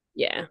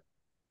 Yeah.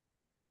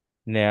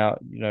 Now,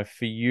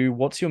 for you,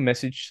 what's your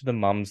message to the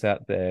mums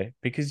out there?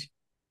 Because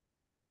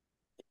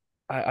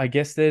I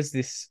guess there's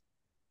this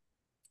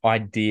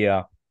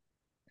idea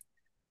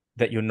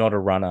that you're not a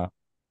runner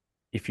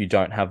if you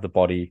don't have the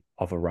body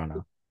of a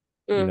runner.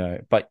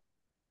 Mm. but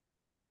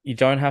you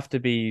don't have to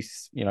be,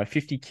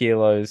 50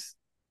 kilos,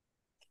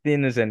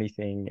 thin as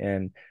anything,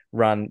 and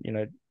run,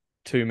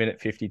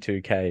 2-minute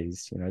 52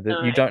 Ks. That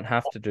No. you don't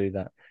have to do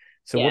that.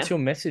 So Yeah. what's your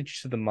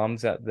message to the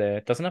mums out there?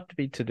 It doesn't have to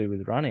be to do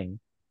with running,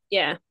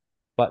 Yeah.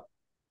 but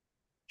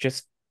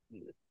just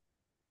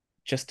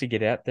to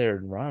get out there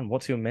and run.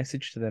 What's your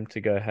message to them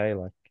to go, hey,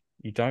 like,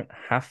 you don't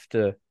have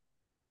to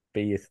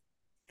be as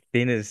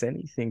thin as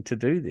anything to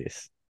do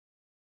this?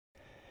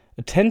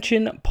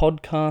 Attention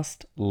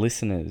podcast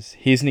listeners,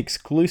 here's an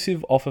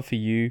exclusive offer for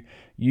you.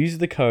 Use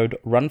the code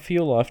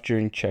RUNFORYOURLIFE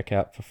during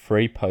checkout for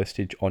free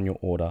postage on your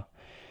order.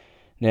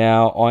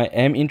 Now, I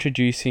am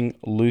introducing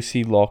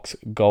Lucy Locke's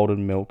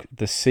Golden Milk,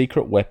 the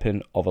secret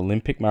weapon of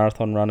Olympic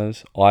marathon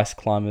runners, ice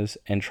climbers,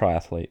 and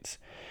triathletes.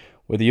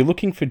 Whether you're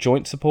looking for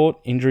joint support,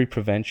 injury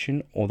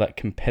prevention, or that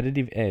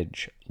competitive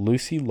edge,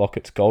 Lucy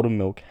Lockett's Golden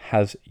Milk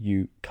has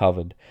you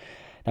covered.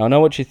 Now, I know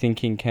what you're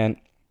thinking, Kent.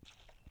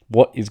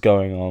 What is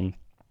going on?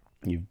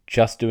 You're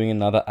just doing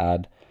another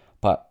ad,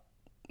 but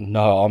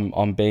no,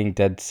 I'm being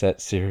dead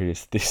set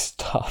serious. This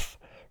stuff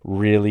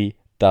really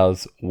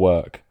does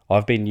work.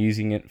 I've been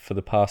using it for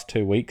the past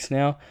 2 weeks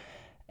now,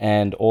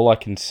 and all I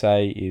can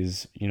say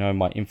is,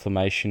 my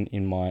inflammation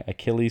in my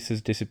Achilles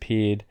has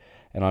disappeared,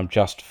 and I'm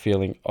just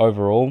feeling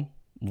overall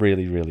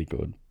really, really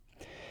good.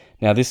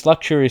 Now, this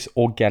luxurious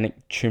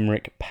organic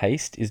turmeric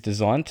paste is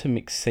designed to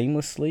mix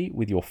seamlessly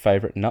with your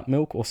favorite nut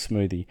milk or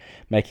smoothie,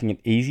 making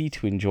it easy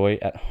to enjoy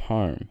at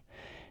home.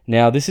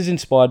 Now, this is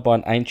inspired by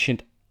an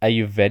ancient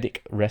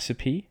Ayurvedic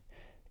recipe.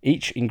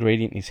 Each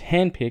ingredient is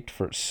handpicked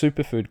for its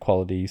superfood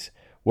qualities,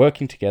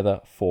 working together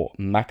for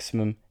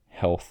maximum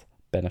health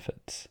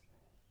benefits.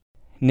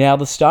 Now,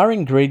 the star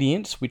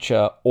ingredients, which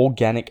are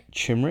organic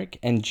turmeric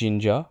and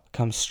ginger,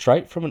 come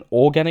straight from an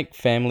organic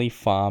family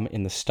farm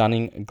in the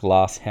stunning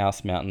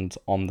Glasshouse Mountains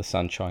on the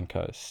Sunshine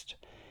Coast.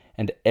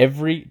 And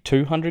every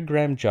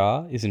 200-gram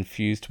jar is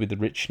infused with the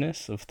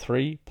richness of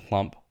 3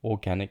 plump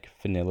organic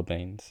vanilla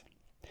beans.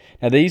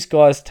 Now, these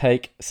guys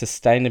take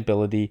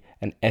sustainability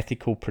and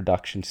ethical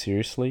production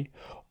seriously.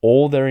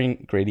 All their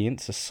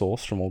ingredients are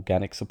sourced from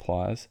organic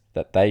suppliers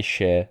that they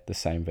share the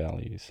same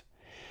values.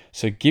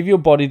 So give your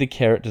body the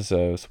care it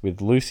deserves with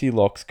Lucy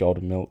Locke's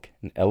Golden Milk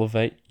and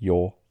elevate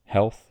your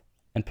health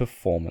and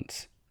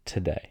performance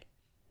today.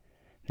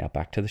 Now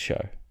back to the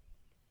show.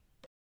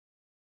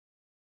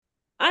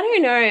 I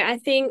don't know. I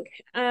think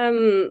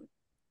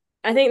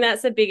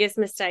that's the biggest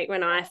mistake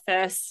when I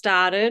first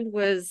started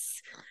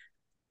was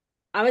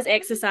I was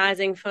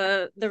exercising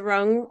for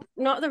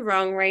not the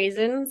wrong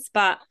reasons,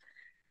 but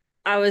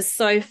I was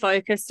so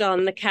focused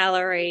on the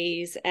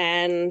calories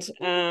and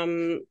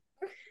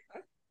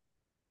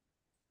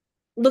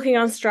looking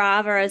on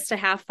Strava as to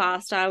how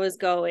fast I was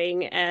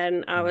going,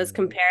 and I was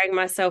comparing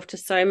myself to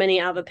so many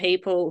other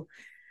people.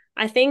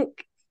 I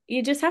think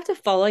you just have to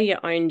follow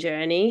your own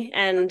journey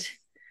and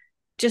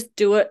just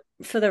do it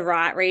for the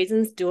right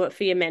reasons, do it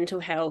for your mental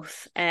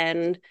health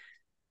and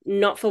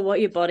not for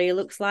what your body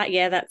looks like.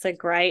 Yeah, that's a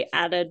great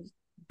added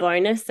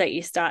bonus that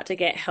you start to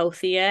get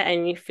healthier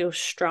and you feel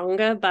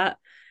stronger. But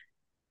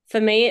for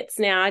me, it's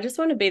now I just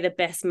want to be the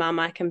best mum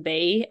I can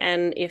be.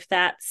 And if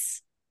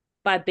that's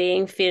by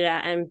being fitter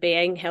and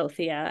being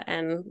healthier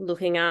and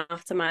looking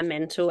after my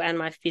mental and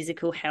my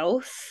physical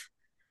health,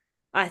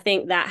 I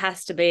think that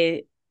has to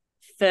be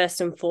first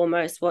and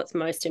foremost what's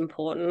most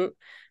important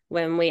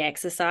when we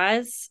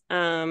exercise.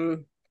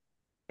 But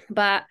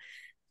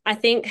I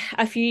think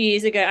a few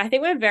years ago, I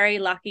think we're very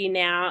lucky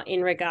now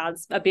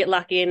a bit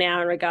luckier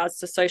now in regards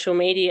to social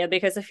media,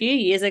 because a few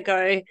years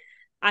ago,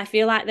 I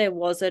feel like there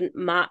wasn't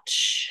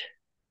much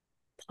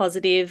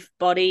positive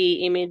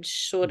body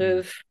image sort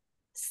of,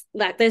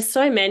 like there's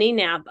so many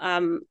now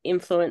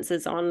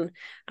influencers on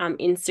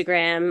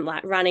Instagram,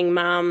 like running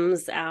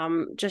mums,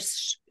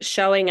 just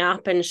showing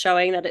up and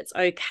showing that it's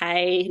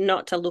okay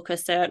not to look a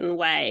certain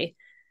way,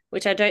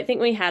 which I don't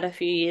think we had a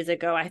few years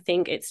ago. I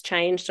think it's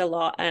changed a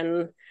lot,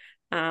 and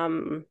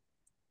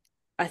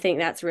I think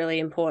that's really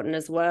important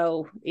as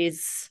well,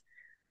 is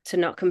to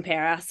not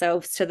compare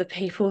ourselves to the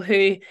people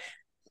who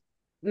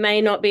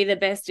may not be the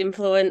best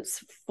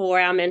influence for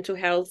our mental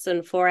health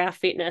and for our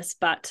fitness,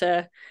 but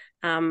to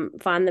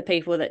find the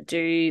people that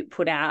do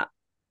put out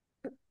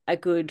a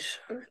good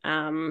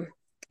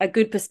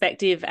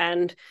perspective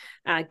and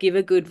give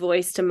a good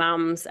voice to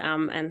mums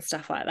and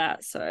stuff like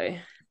that. So,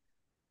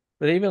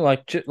 But even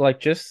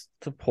just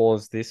to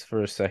pause this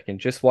for a second,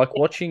 just like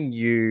watching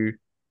you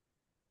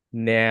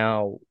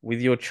now with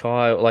your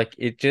child, like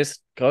it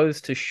just goes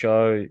to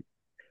show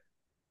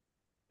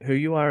who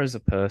you are as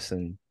a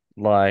person.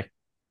 Like,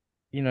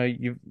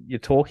 you're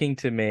talking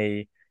to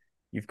me,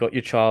 you've got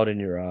your child in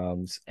your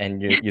arms,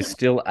 and you're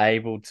still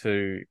able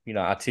to,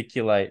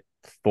 articulate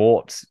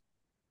thoughts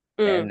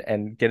mm,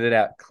 and get it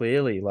out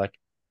clearly. Like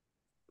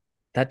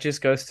that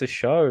just goes to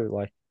show,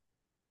 like,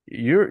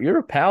 you're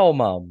a power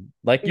mom.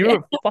 Like yeah, you're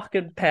a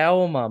fucking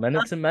power mom, and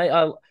it's amazing.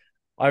 yeah,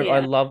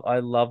 I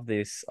love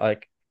this.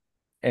 Like,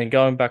 and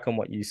going back on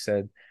what you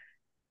said,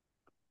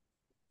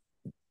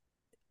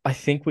 I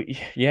think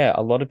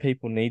a lot of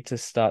people need to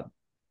start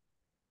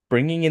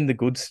bringing in the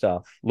good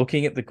stuff,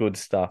 looking at the good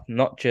stuff,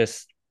 not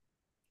just,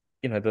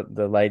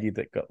 the lady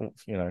that got,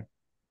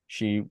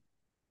 she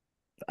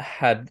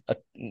had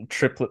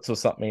triplets or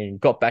something and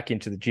got back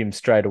into the gym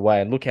straight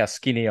away and look how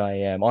skinny I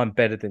am. I'm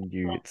better than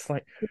you. It's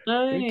like, who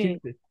No,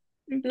 gives a,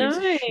 who gives a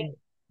no. shit?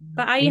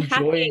 But are you Enjoy.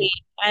 happy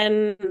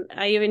and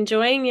are you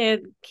enjoying your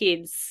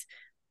kids?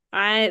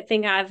 I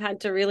think I've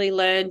had to really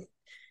learn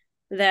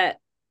that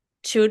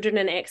children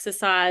and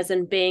exercise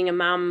and being a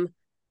mum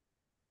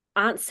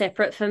aren't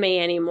separate for me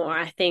anymore.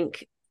 I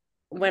think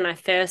when I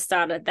first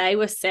started, they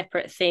were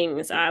separate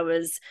things. I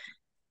was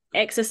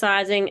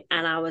exercising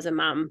and I was a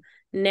mum.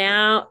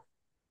 Now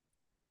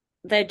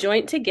they're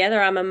joint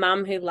together. I'm a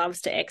mum who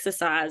loves to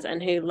exercise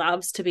and who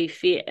loves to be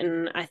fit.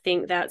 And I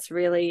think that's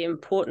really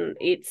important.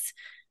 It's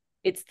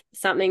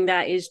something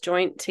that is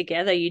joint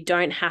together. You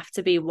don't have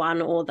to be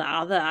one or the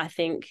other. I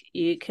think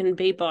you can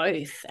be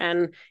both,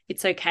 and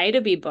it's okay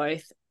to be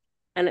both,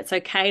 and it's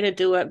okay to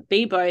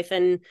be both,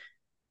 and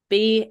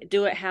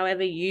do it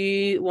however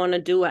you want to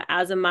do it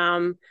as a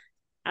mum,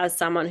 as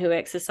someone who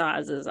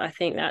exercises. I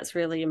think that's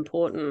really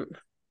important.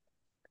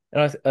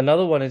 And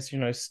another one is,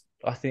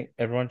 I think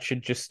everyone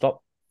should just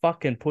stop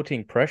fucking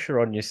putting pressure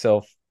on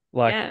yourself.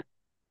 Like, Yeah.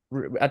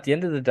 at the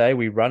end of the day,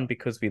 we run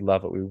because we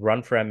love it. We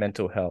run for our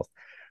mental health.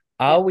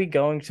 Yeah. Are we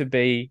going to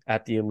be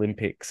at the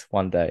Olympics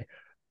one day?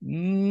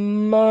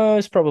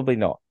 Most probably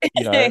not,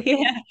 Yeah.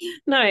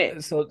 No.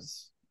 So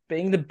it's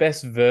being the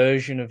best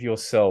version of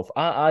yourself.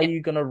 Are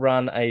you going to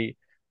run a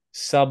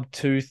sub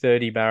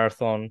 2:30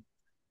 marathon?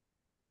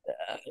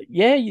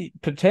 Yeah,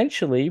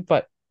 potentially,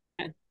 but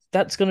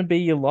that's going to be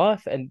your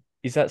life. And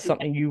is that Yeah.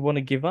 something you want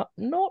to give up?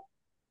 Not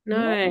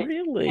No.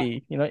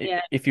 really.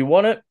 Yeah. If you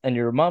want it and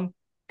you're a mum,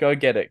 go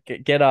get it.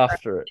 Get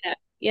after it. Yeah.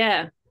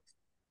 Yeah.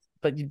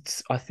 But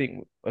I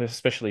think,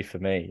 especially for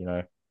me,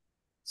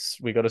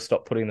 we got to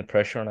stop putting the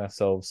pressure on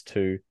ourselves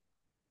to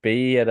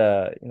be at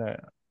a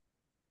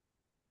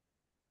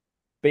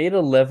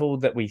level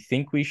that we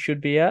think we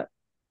should be at,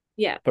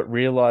 Yeah. but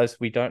realize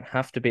we don't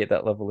have to be at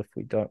that level if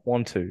we don't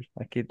want to.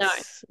 Like, No.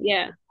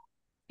 Yeah.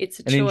 It's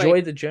a and choice.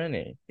 enjoy the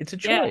journey. It's a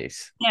Yeah.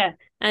 choice. Yeah.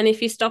 And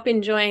if you stop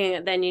enjoying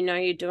it, then you know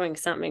you're doing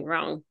something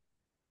wrong.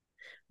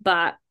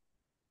 But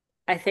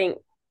I think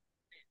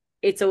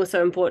it's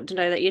also important to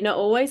know that you're not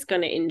always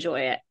going to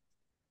enjoy it.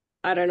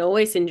 I don't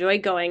always enjoy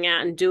going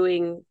out and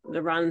doing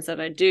the runs that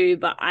I do,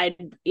 but I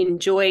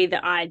enjoy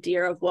the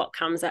idea of what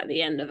comes at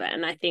the end of it.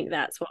 And I think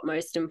that's what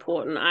most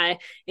important. I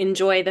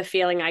enjoy the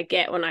feeling I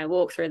get when I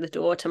walk through the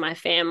door to my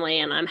family,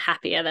 and I'm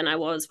happier than I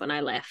was when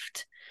I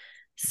left.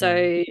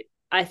 So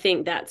I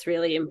think that's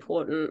really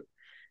important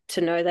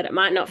to know that it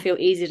might not feel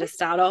easy to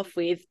start off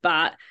with,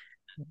 but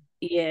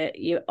yeah,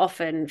 you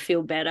often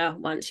feel better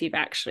once you've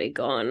actually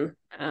gone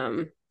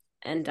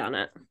and done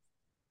it.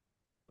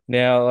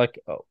 Now, like,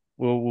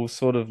 we'll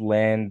sort of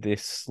land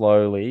this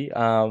slowly.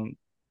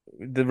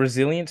 The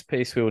resilience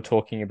piece we were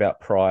talking about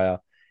prior,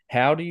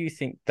 how do you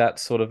think that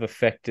sort of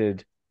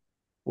affected,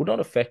 well, not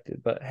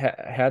affected, but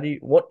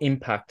what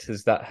impact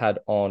has that had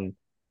on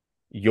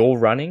your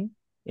running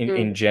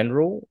in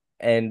general,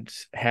 and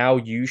how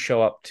you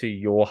show up to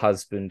your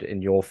husband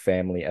and your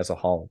family as a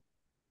whole?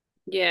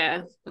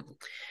 Yeah.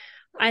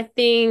 I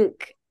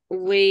think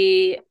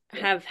we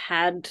have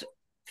had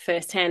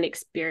firsthand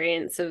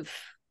experience of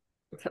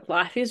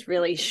life is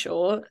really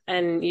short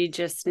and you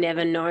just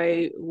never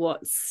know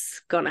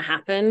what's going to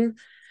happen.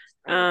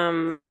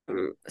 So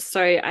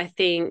I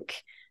think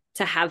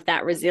to have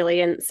that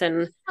resilience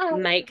and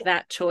make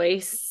that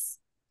choice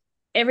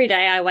every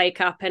day, I wake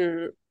up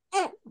and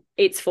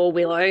it's for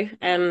Willow.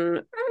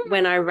 And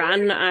when I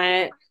run,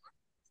 I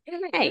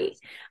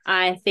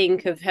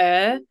think of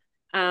her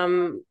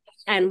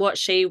and what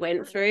she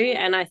went through.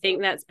 And I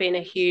think that's been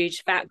a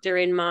huge factor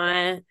in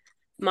my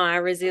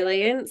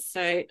resilience.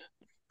 So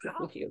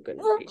you're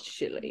gonna be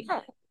silly.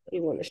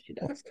 You want to shit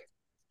up.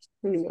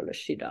 You want to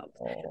shit up.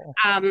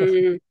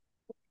 Oh.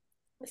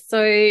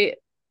 So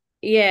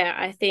yeah,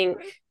 I think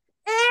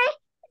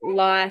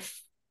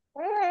life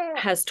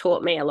has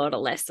taught me a lot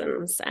of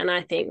lessons, and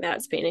I think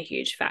that's been a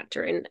huge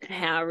factor in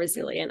how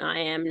resilient I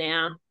am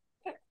now.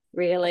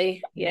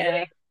 Really,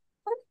 yeah.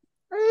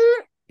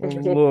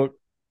 Look,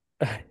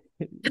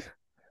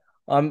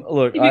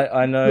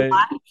 I know.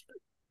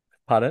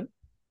 Pardon?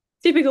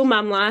 Typical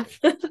mum life.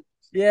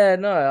 Yeah,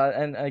 no,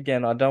 and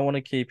again, I don't want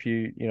to keep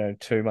you,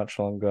 too much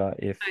longer.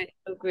 If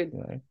Oh, good.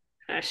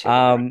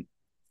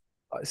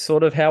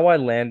 sort of how I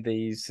land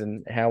these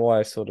and how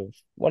I sort of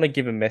want to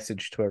give a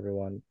message to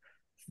everyone.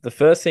 The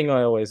first thing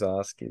I always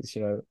ask is,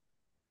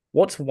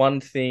 what's one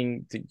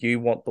thing that you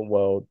want the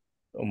world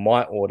or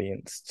my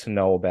audience to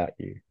know about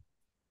you?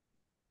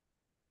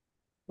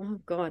 Oh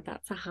God,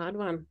 that's a hard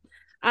one.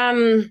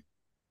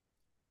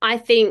 I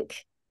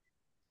think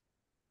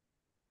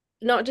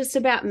not just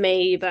about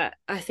me, but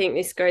I think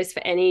this goes for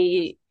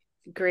any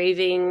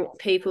grieving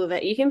people,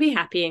 that you can be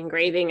happy and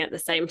grieving at the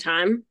same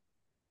time.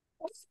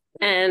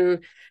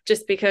 And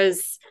just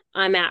because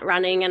I'm out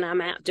running and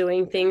I'm out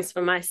doing things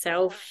for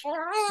myself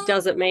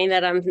doesn't mean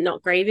that I'm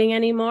not grieving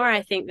anymore.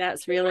 I think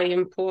that's really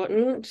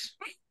important.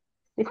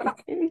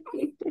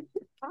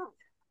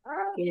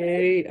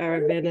 You are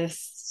a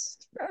menace.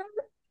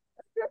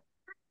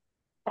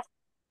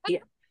 Yeah,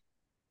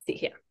 sit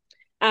here.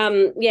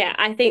 Yeah,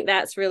 I think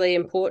that's really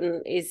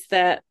important, is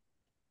that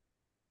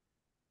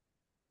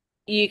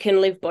you can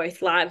live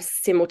both lives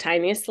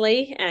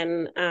simultaneously,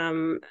 and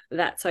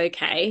that's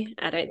okay.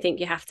 I don't think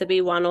you have to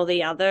be one or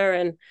the other.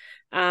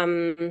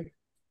 And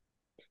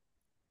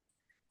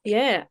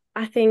yeah,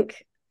 I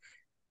think,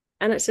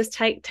 and it's just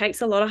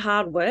takes a lot of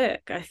hard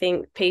work. I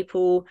think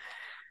people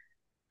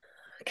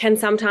can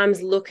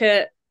sometimes look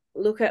at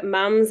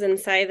mums and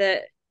say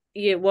that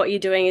what you're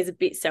doing is a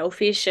bit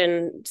selfish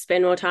and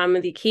spend more time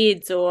with your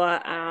kids, or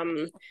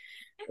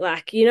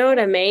like, you know what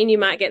I mean? You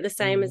might get the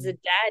same as a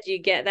dad. You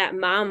get that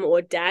mum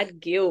or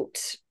dad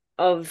guilt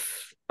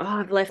of, oh,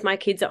 I've left my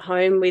kids at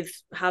home with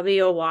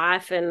hubby or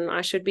wife and I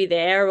should be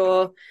there.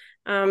 Or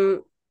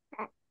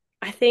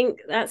I think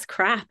that's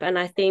crap. And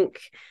I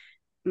think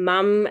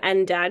mum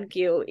and dad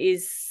guilt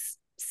is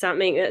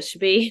something that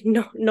should be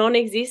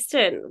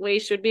non-existent. We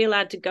should be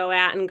allowed to go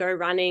out and go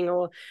running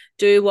or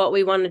do what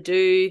we want to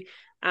do.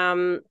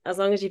 As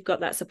long as you've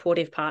got that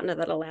supportive partner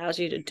that allows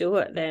you to do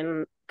it,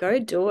 then go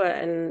do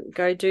it and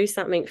go do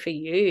something for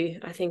you.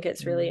 I think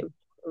it's really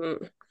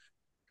important.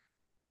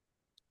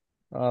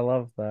 I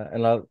love that.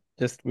 And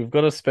we've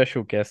got a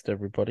special guest,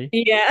 everybody.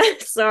 Yeah,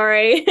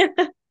 sorry.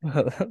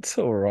 That's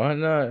all right.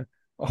 No.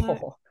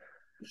 Oh,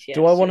 Yeah,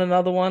 do I want shit.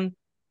 another one?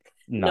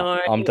 No,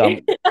 No. I'm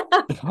done.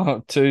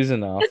 Two's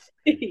enough.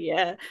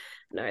 Yeah,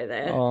 no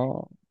there.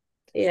 Oh,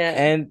 Yeah.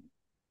 and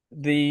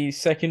the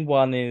second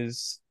one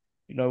is,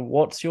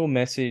 what's your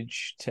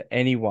message to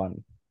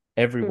anyone,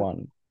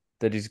 everyone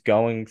that is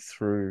going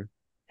through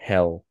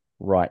hell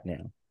right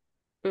now?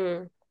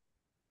 Mm.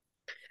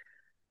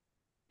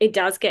 It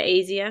does get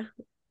easier.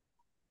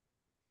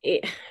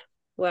 It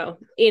well,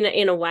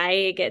 in a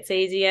way it gets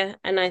easier,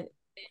 and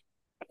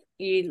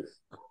you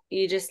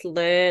you just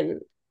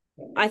learn.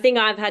 I think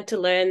I've had to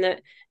learn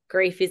that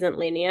grief isn't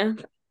linear.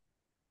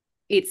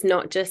 It's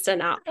not just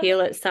an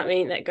uphill, it's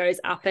something that goes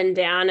up and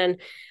down, and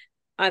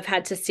I've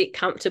had to sit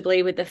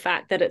comfortably with the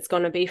fact that it's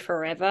going to be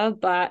forever,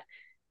 but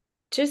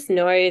just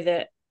know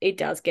that it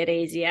does get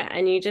easier,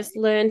 and you just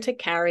learn to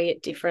carry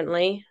it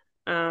differently.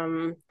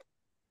 And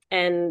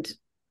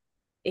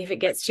if it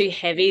gets too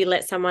heavy,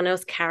 let someone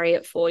else carry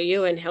it for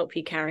you and help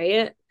you carry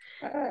it.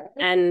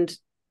 And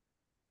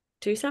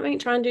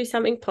try and do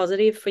something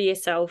positive for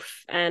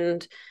yourself,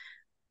 and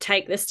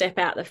take the step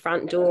out the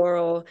front door,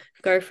 or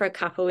go for a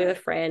cuppa with a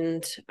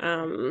friend,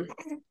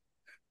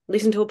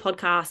 listen to a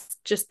podcast,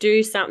 just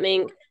do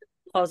something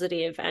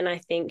positive, and I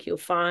think you'll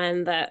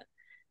find that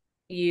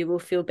you will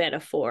feel better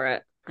for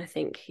it. I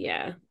think,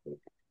 yeah,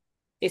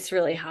 it's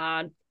really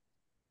hard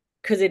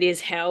because it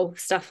is hell.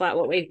 Stuff like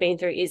what we've been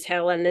through is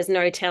hell, and there's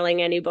no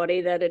telling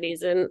anybody that it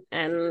isn't,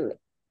 and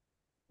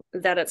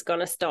that it's going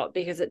to stop,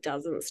 because it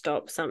doesn't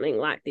stop. Something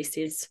like this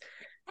is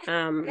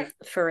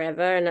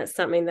forever, and it's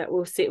something that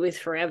we'll sit with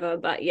forever.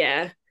 But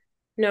yeah,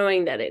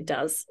 knowing that it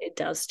does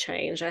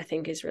change, I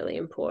think, is really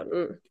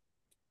important.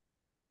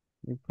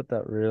 You put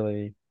that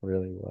really,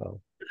 really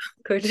well.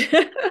 Good.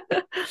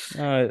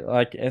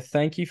 No,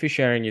 thank you for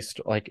sharing your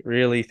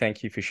really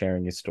thank you for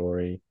sharing your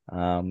story.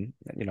 I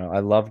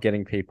love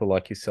getting people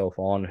like yourself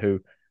on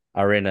who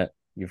are in it.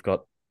 You've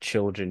got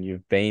children,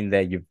 you've been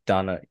there, you've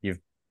done it, you've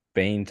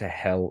been to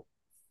hell,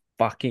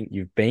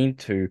 you've been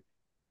to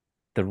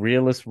the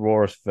realest,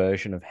 rawest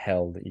version of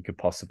hell that you could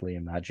possibly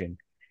imagine.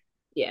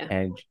 Yeah.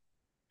 And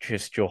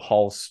just your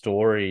whole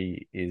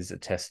story is a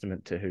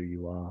testament to who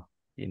you are.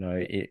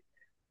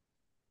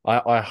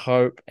 I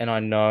hope and I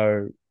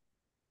know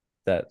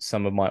that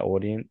some of my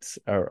audience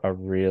are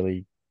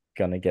really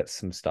gonna get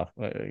some stuff,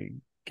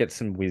 get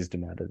some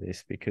wisdom out of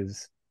this,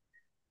 because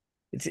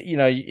it's,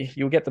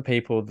 you'll get the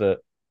people that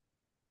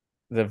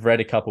they've read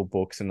a couple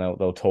books and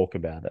they'll talk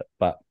about it,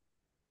 but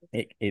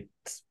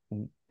it's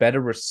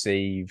better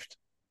received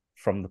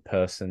from the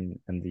person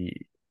and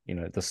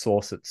the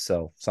source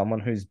itself, someone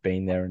who's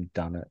been there and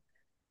done it.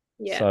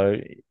 Yeah. So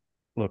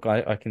look,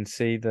 I can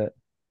see that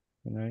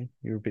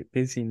you're a bit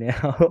busy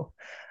now.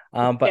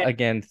 But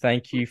again,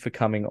 thank you for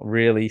coming.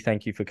 Really,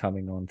 thank you for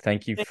coming on.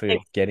 Thank you for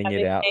getting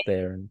it out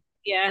there. And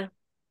yeah,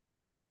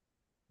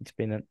 it's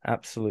been an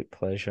absolute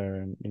pleasure.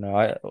 And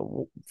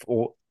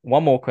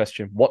one more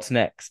question: what's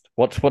next?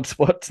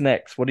 What's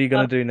next? What are you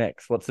gonna do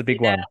next? What's the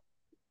big one?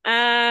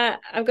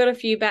 I've got a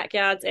few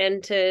backyards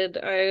entered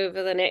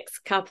over the next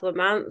couple of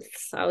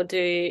months. I'll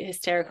do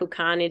Hysterical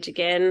Carnage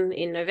again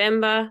in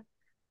November.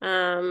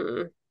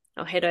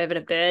 I'll head over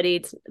to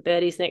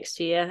Birdies next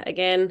year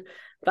again.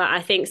 But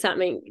I think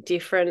something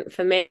different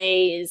for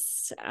me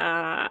is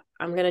I'm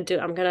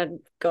gonna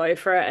go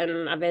for it,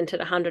 and I've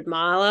entered 100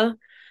 miler,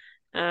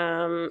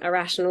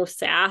 Irrational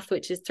South,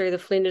 which is through the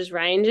Flinders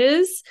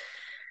Ranges.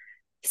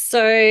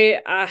 So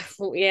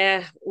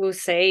yeah, we'll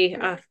see.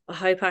 I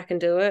hope I can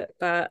do it,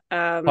 but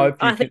Hope you I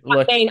can think I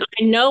like mean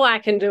I know I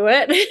can do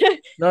it.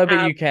 no, but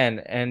um, you can,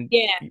 and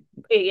yeah,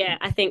 yeah.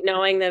 I think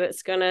knowing that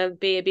it's gonna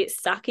be a bit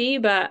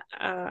sucky, but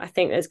I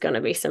think there's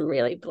gonna be some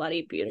really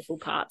bloody beautiful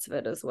parts of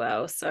it as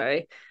well. So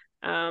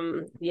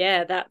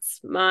yeah, that's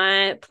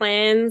my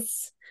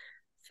plans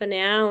for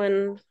now,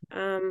 and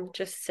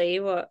just see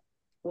what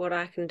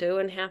I can do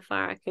and how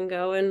far I can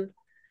go and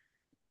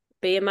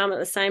be a mum at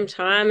the same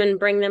time and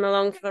bring them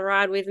along for the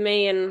ride with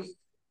me and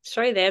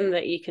show them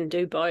that you can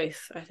do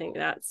both. I think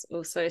that's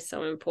also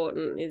so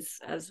important is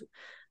as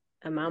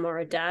a mum or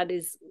a dad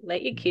is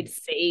let your kids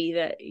see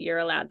that you're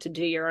allowed to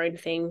do your own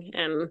thing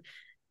and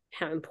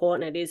how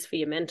important it is for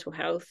your mental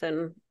health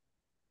and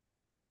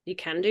you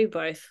can do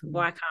both.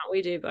 Why can't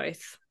we do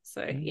both?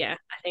 So yeah,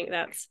 I think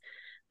that's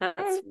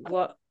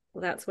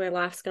where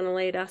life's gonna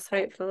lead us,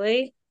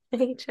 hopefully.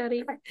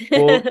 Chatty.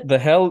 well,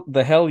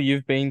 the hell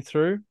you've been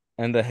through,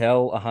 and the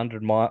hell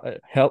 100 mile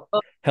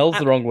hell's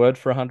the wrong word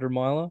for 100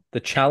 miler. The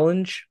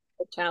challenge,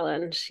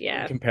 challenge,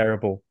 yeah.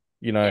 incomparable.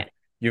 You know,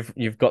 Yeah.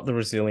 you've got the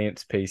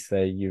resilience piece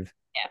there. Yeah.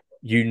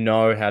 You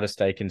know how to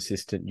stay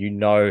consistent. You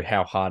know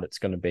how hard it's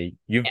going to be.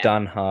 You've Yeah.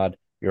 done hard.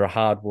 You're a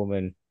hard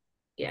woman.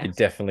 Yeah. You're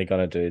definitely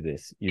going to do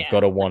this. You've Yeah.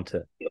 got to want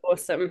it.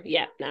 Awesome.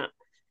 Yeah. No.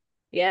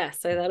 Yeah.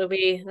 So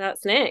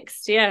that's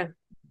next. Yeah.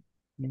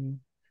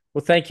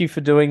 Well, thank you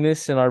for doing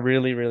this, and I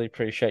really, really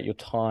appreciate your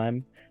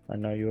time. I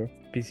know you're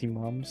a busy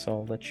mum, so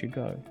I'll let you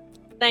go.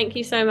 Thank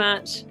you so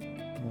much.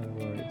 No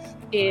worries.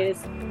 Cheers.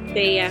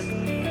 See ya.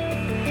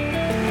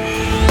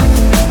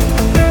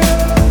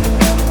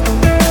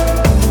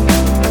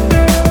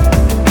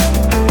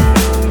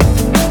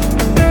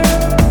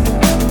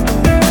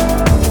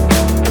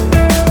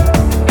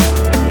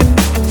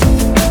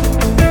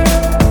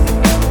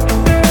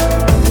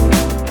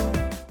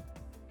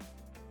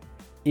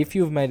 If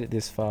you have made it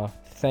this far,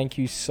 thank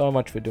you so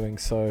much for doing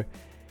so.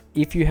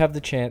 If you have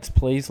the chance,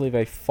 please leave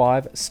a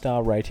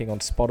 5-star rating on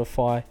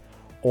Spotify.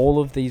 All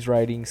of these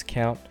ratings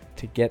count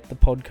to get the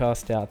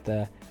podcast out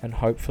there and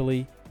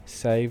hopefully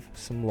save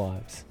some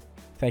lives.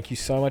 Thank you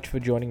so much for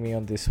joining me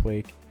on this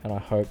week, and I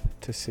hope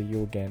to see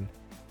you again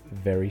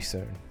very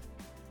soon.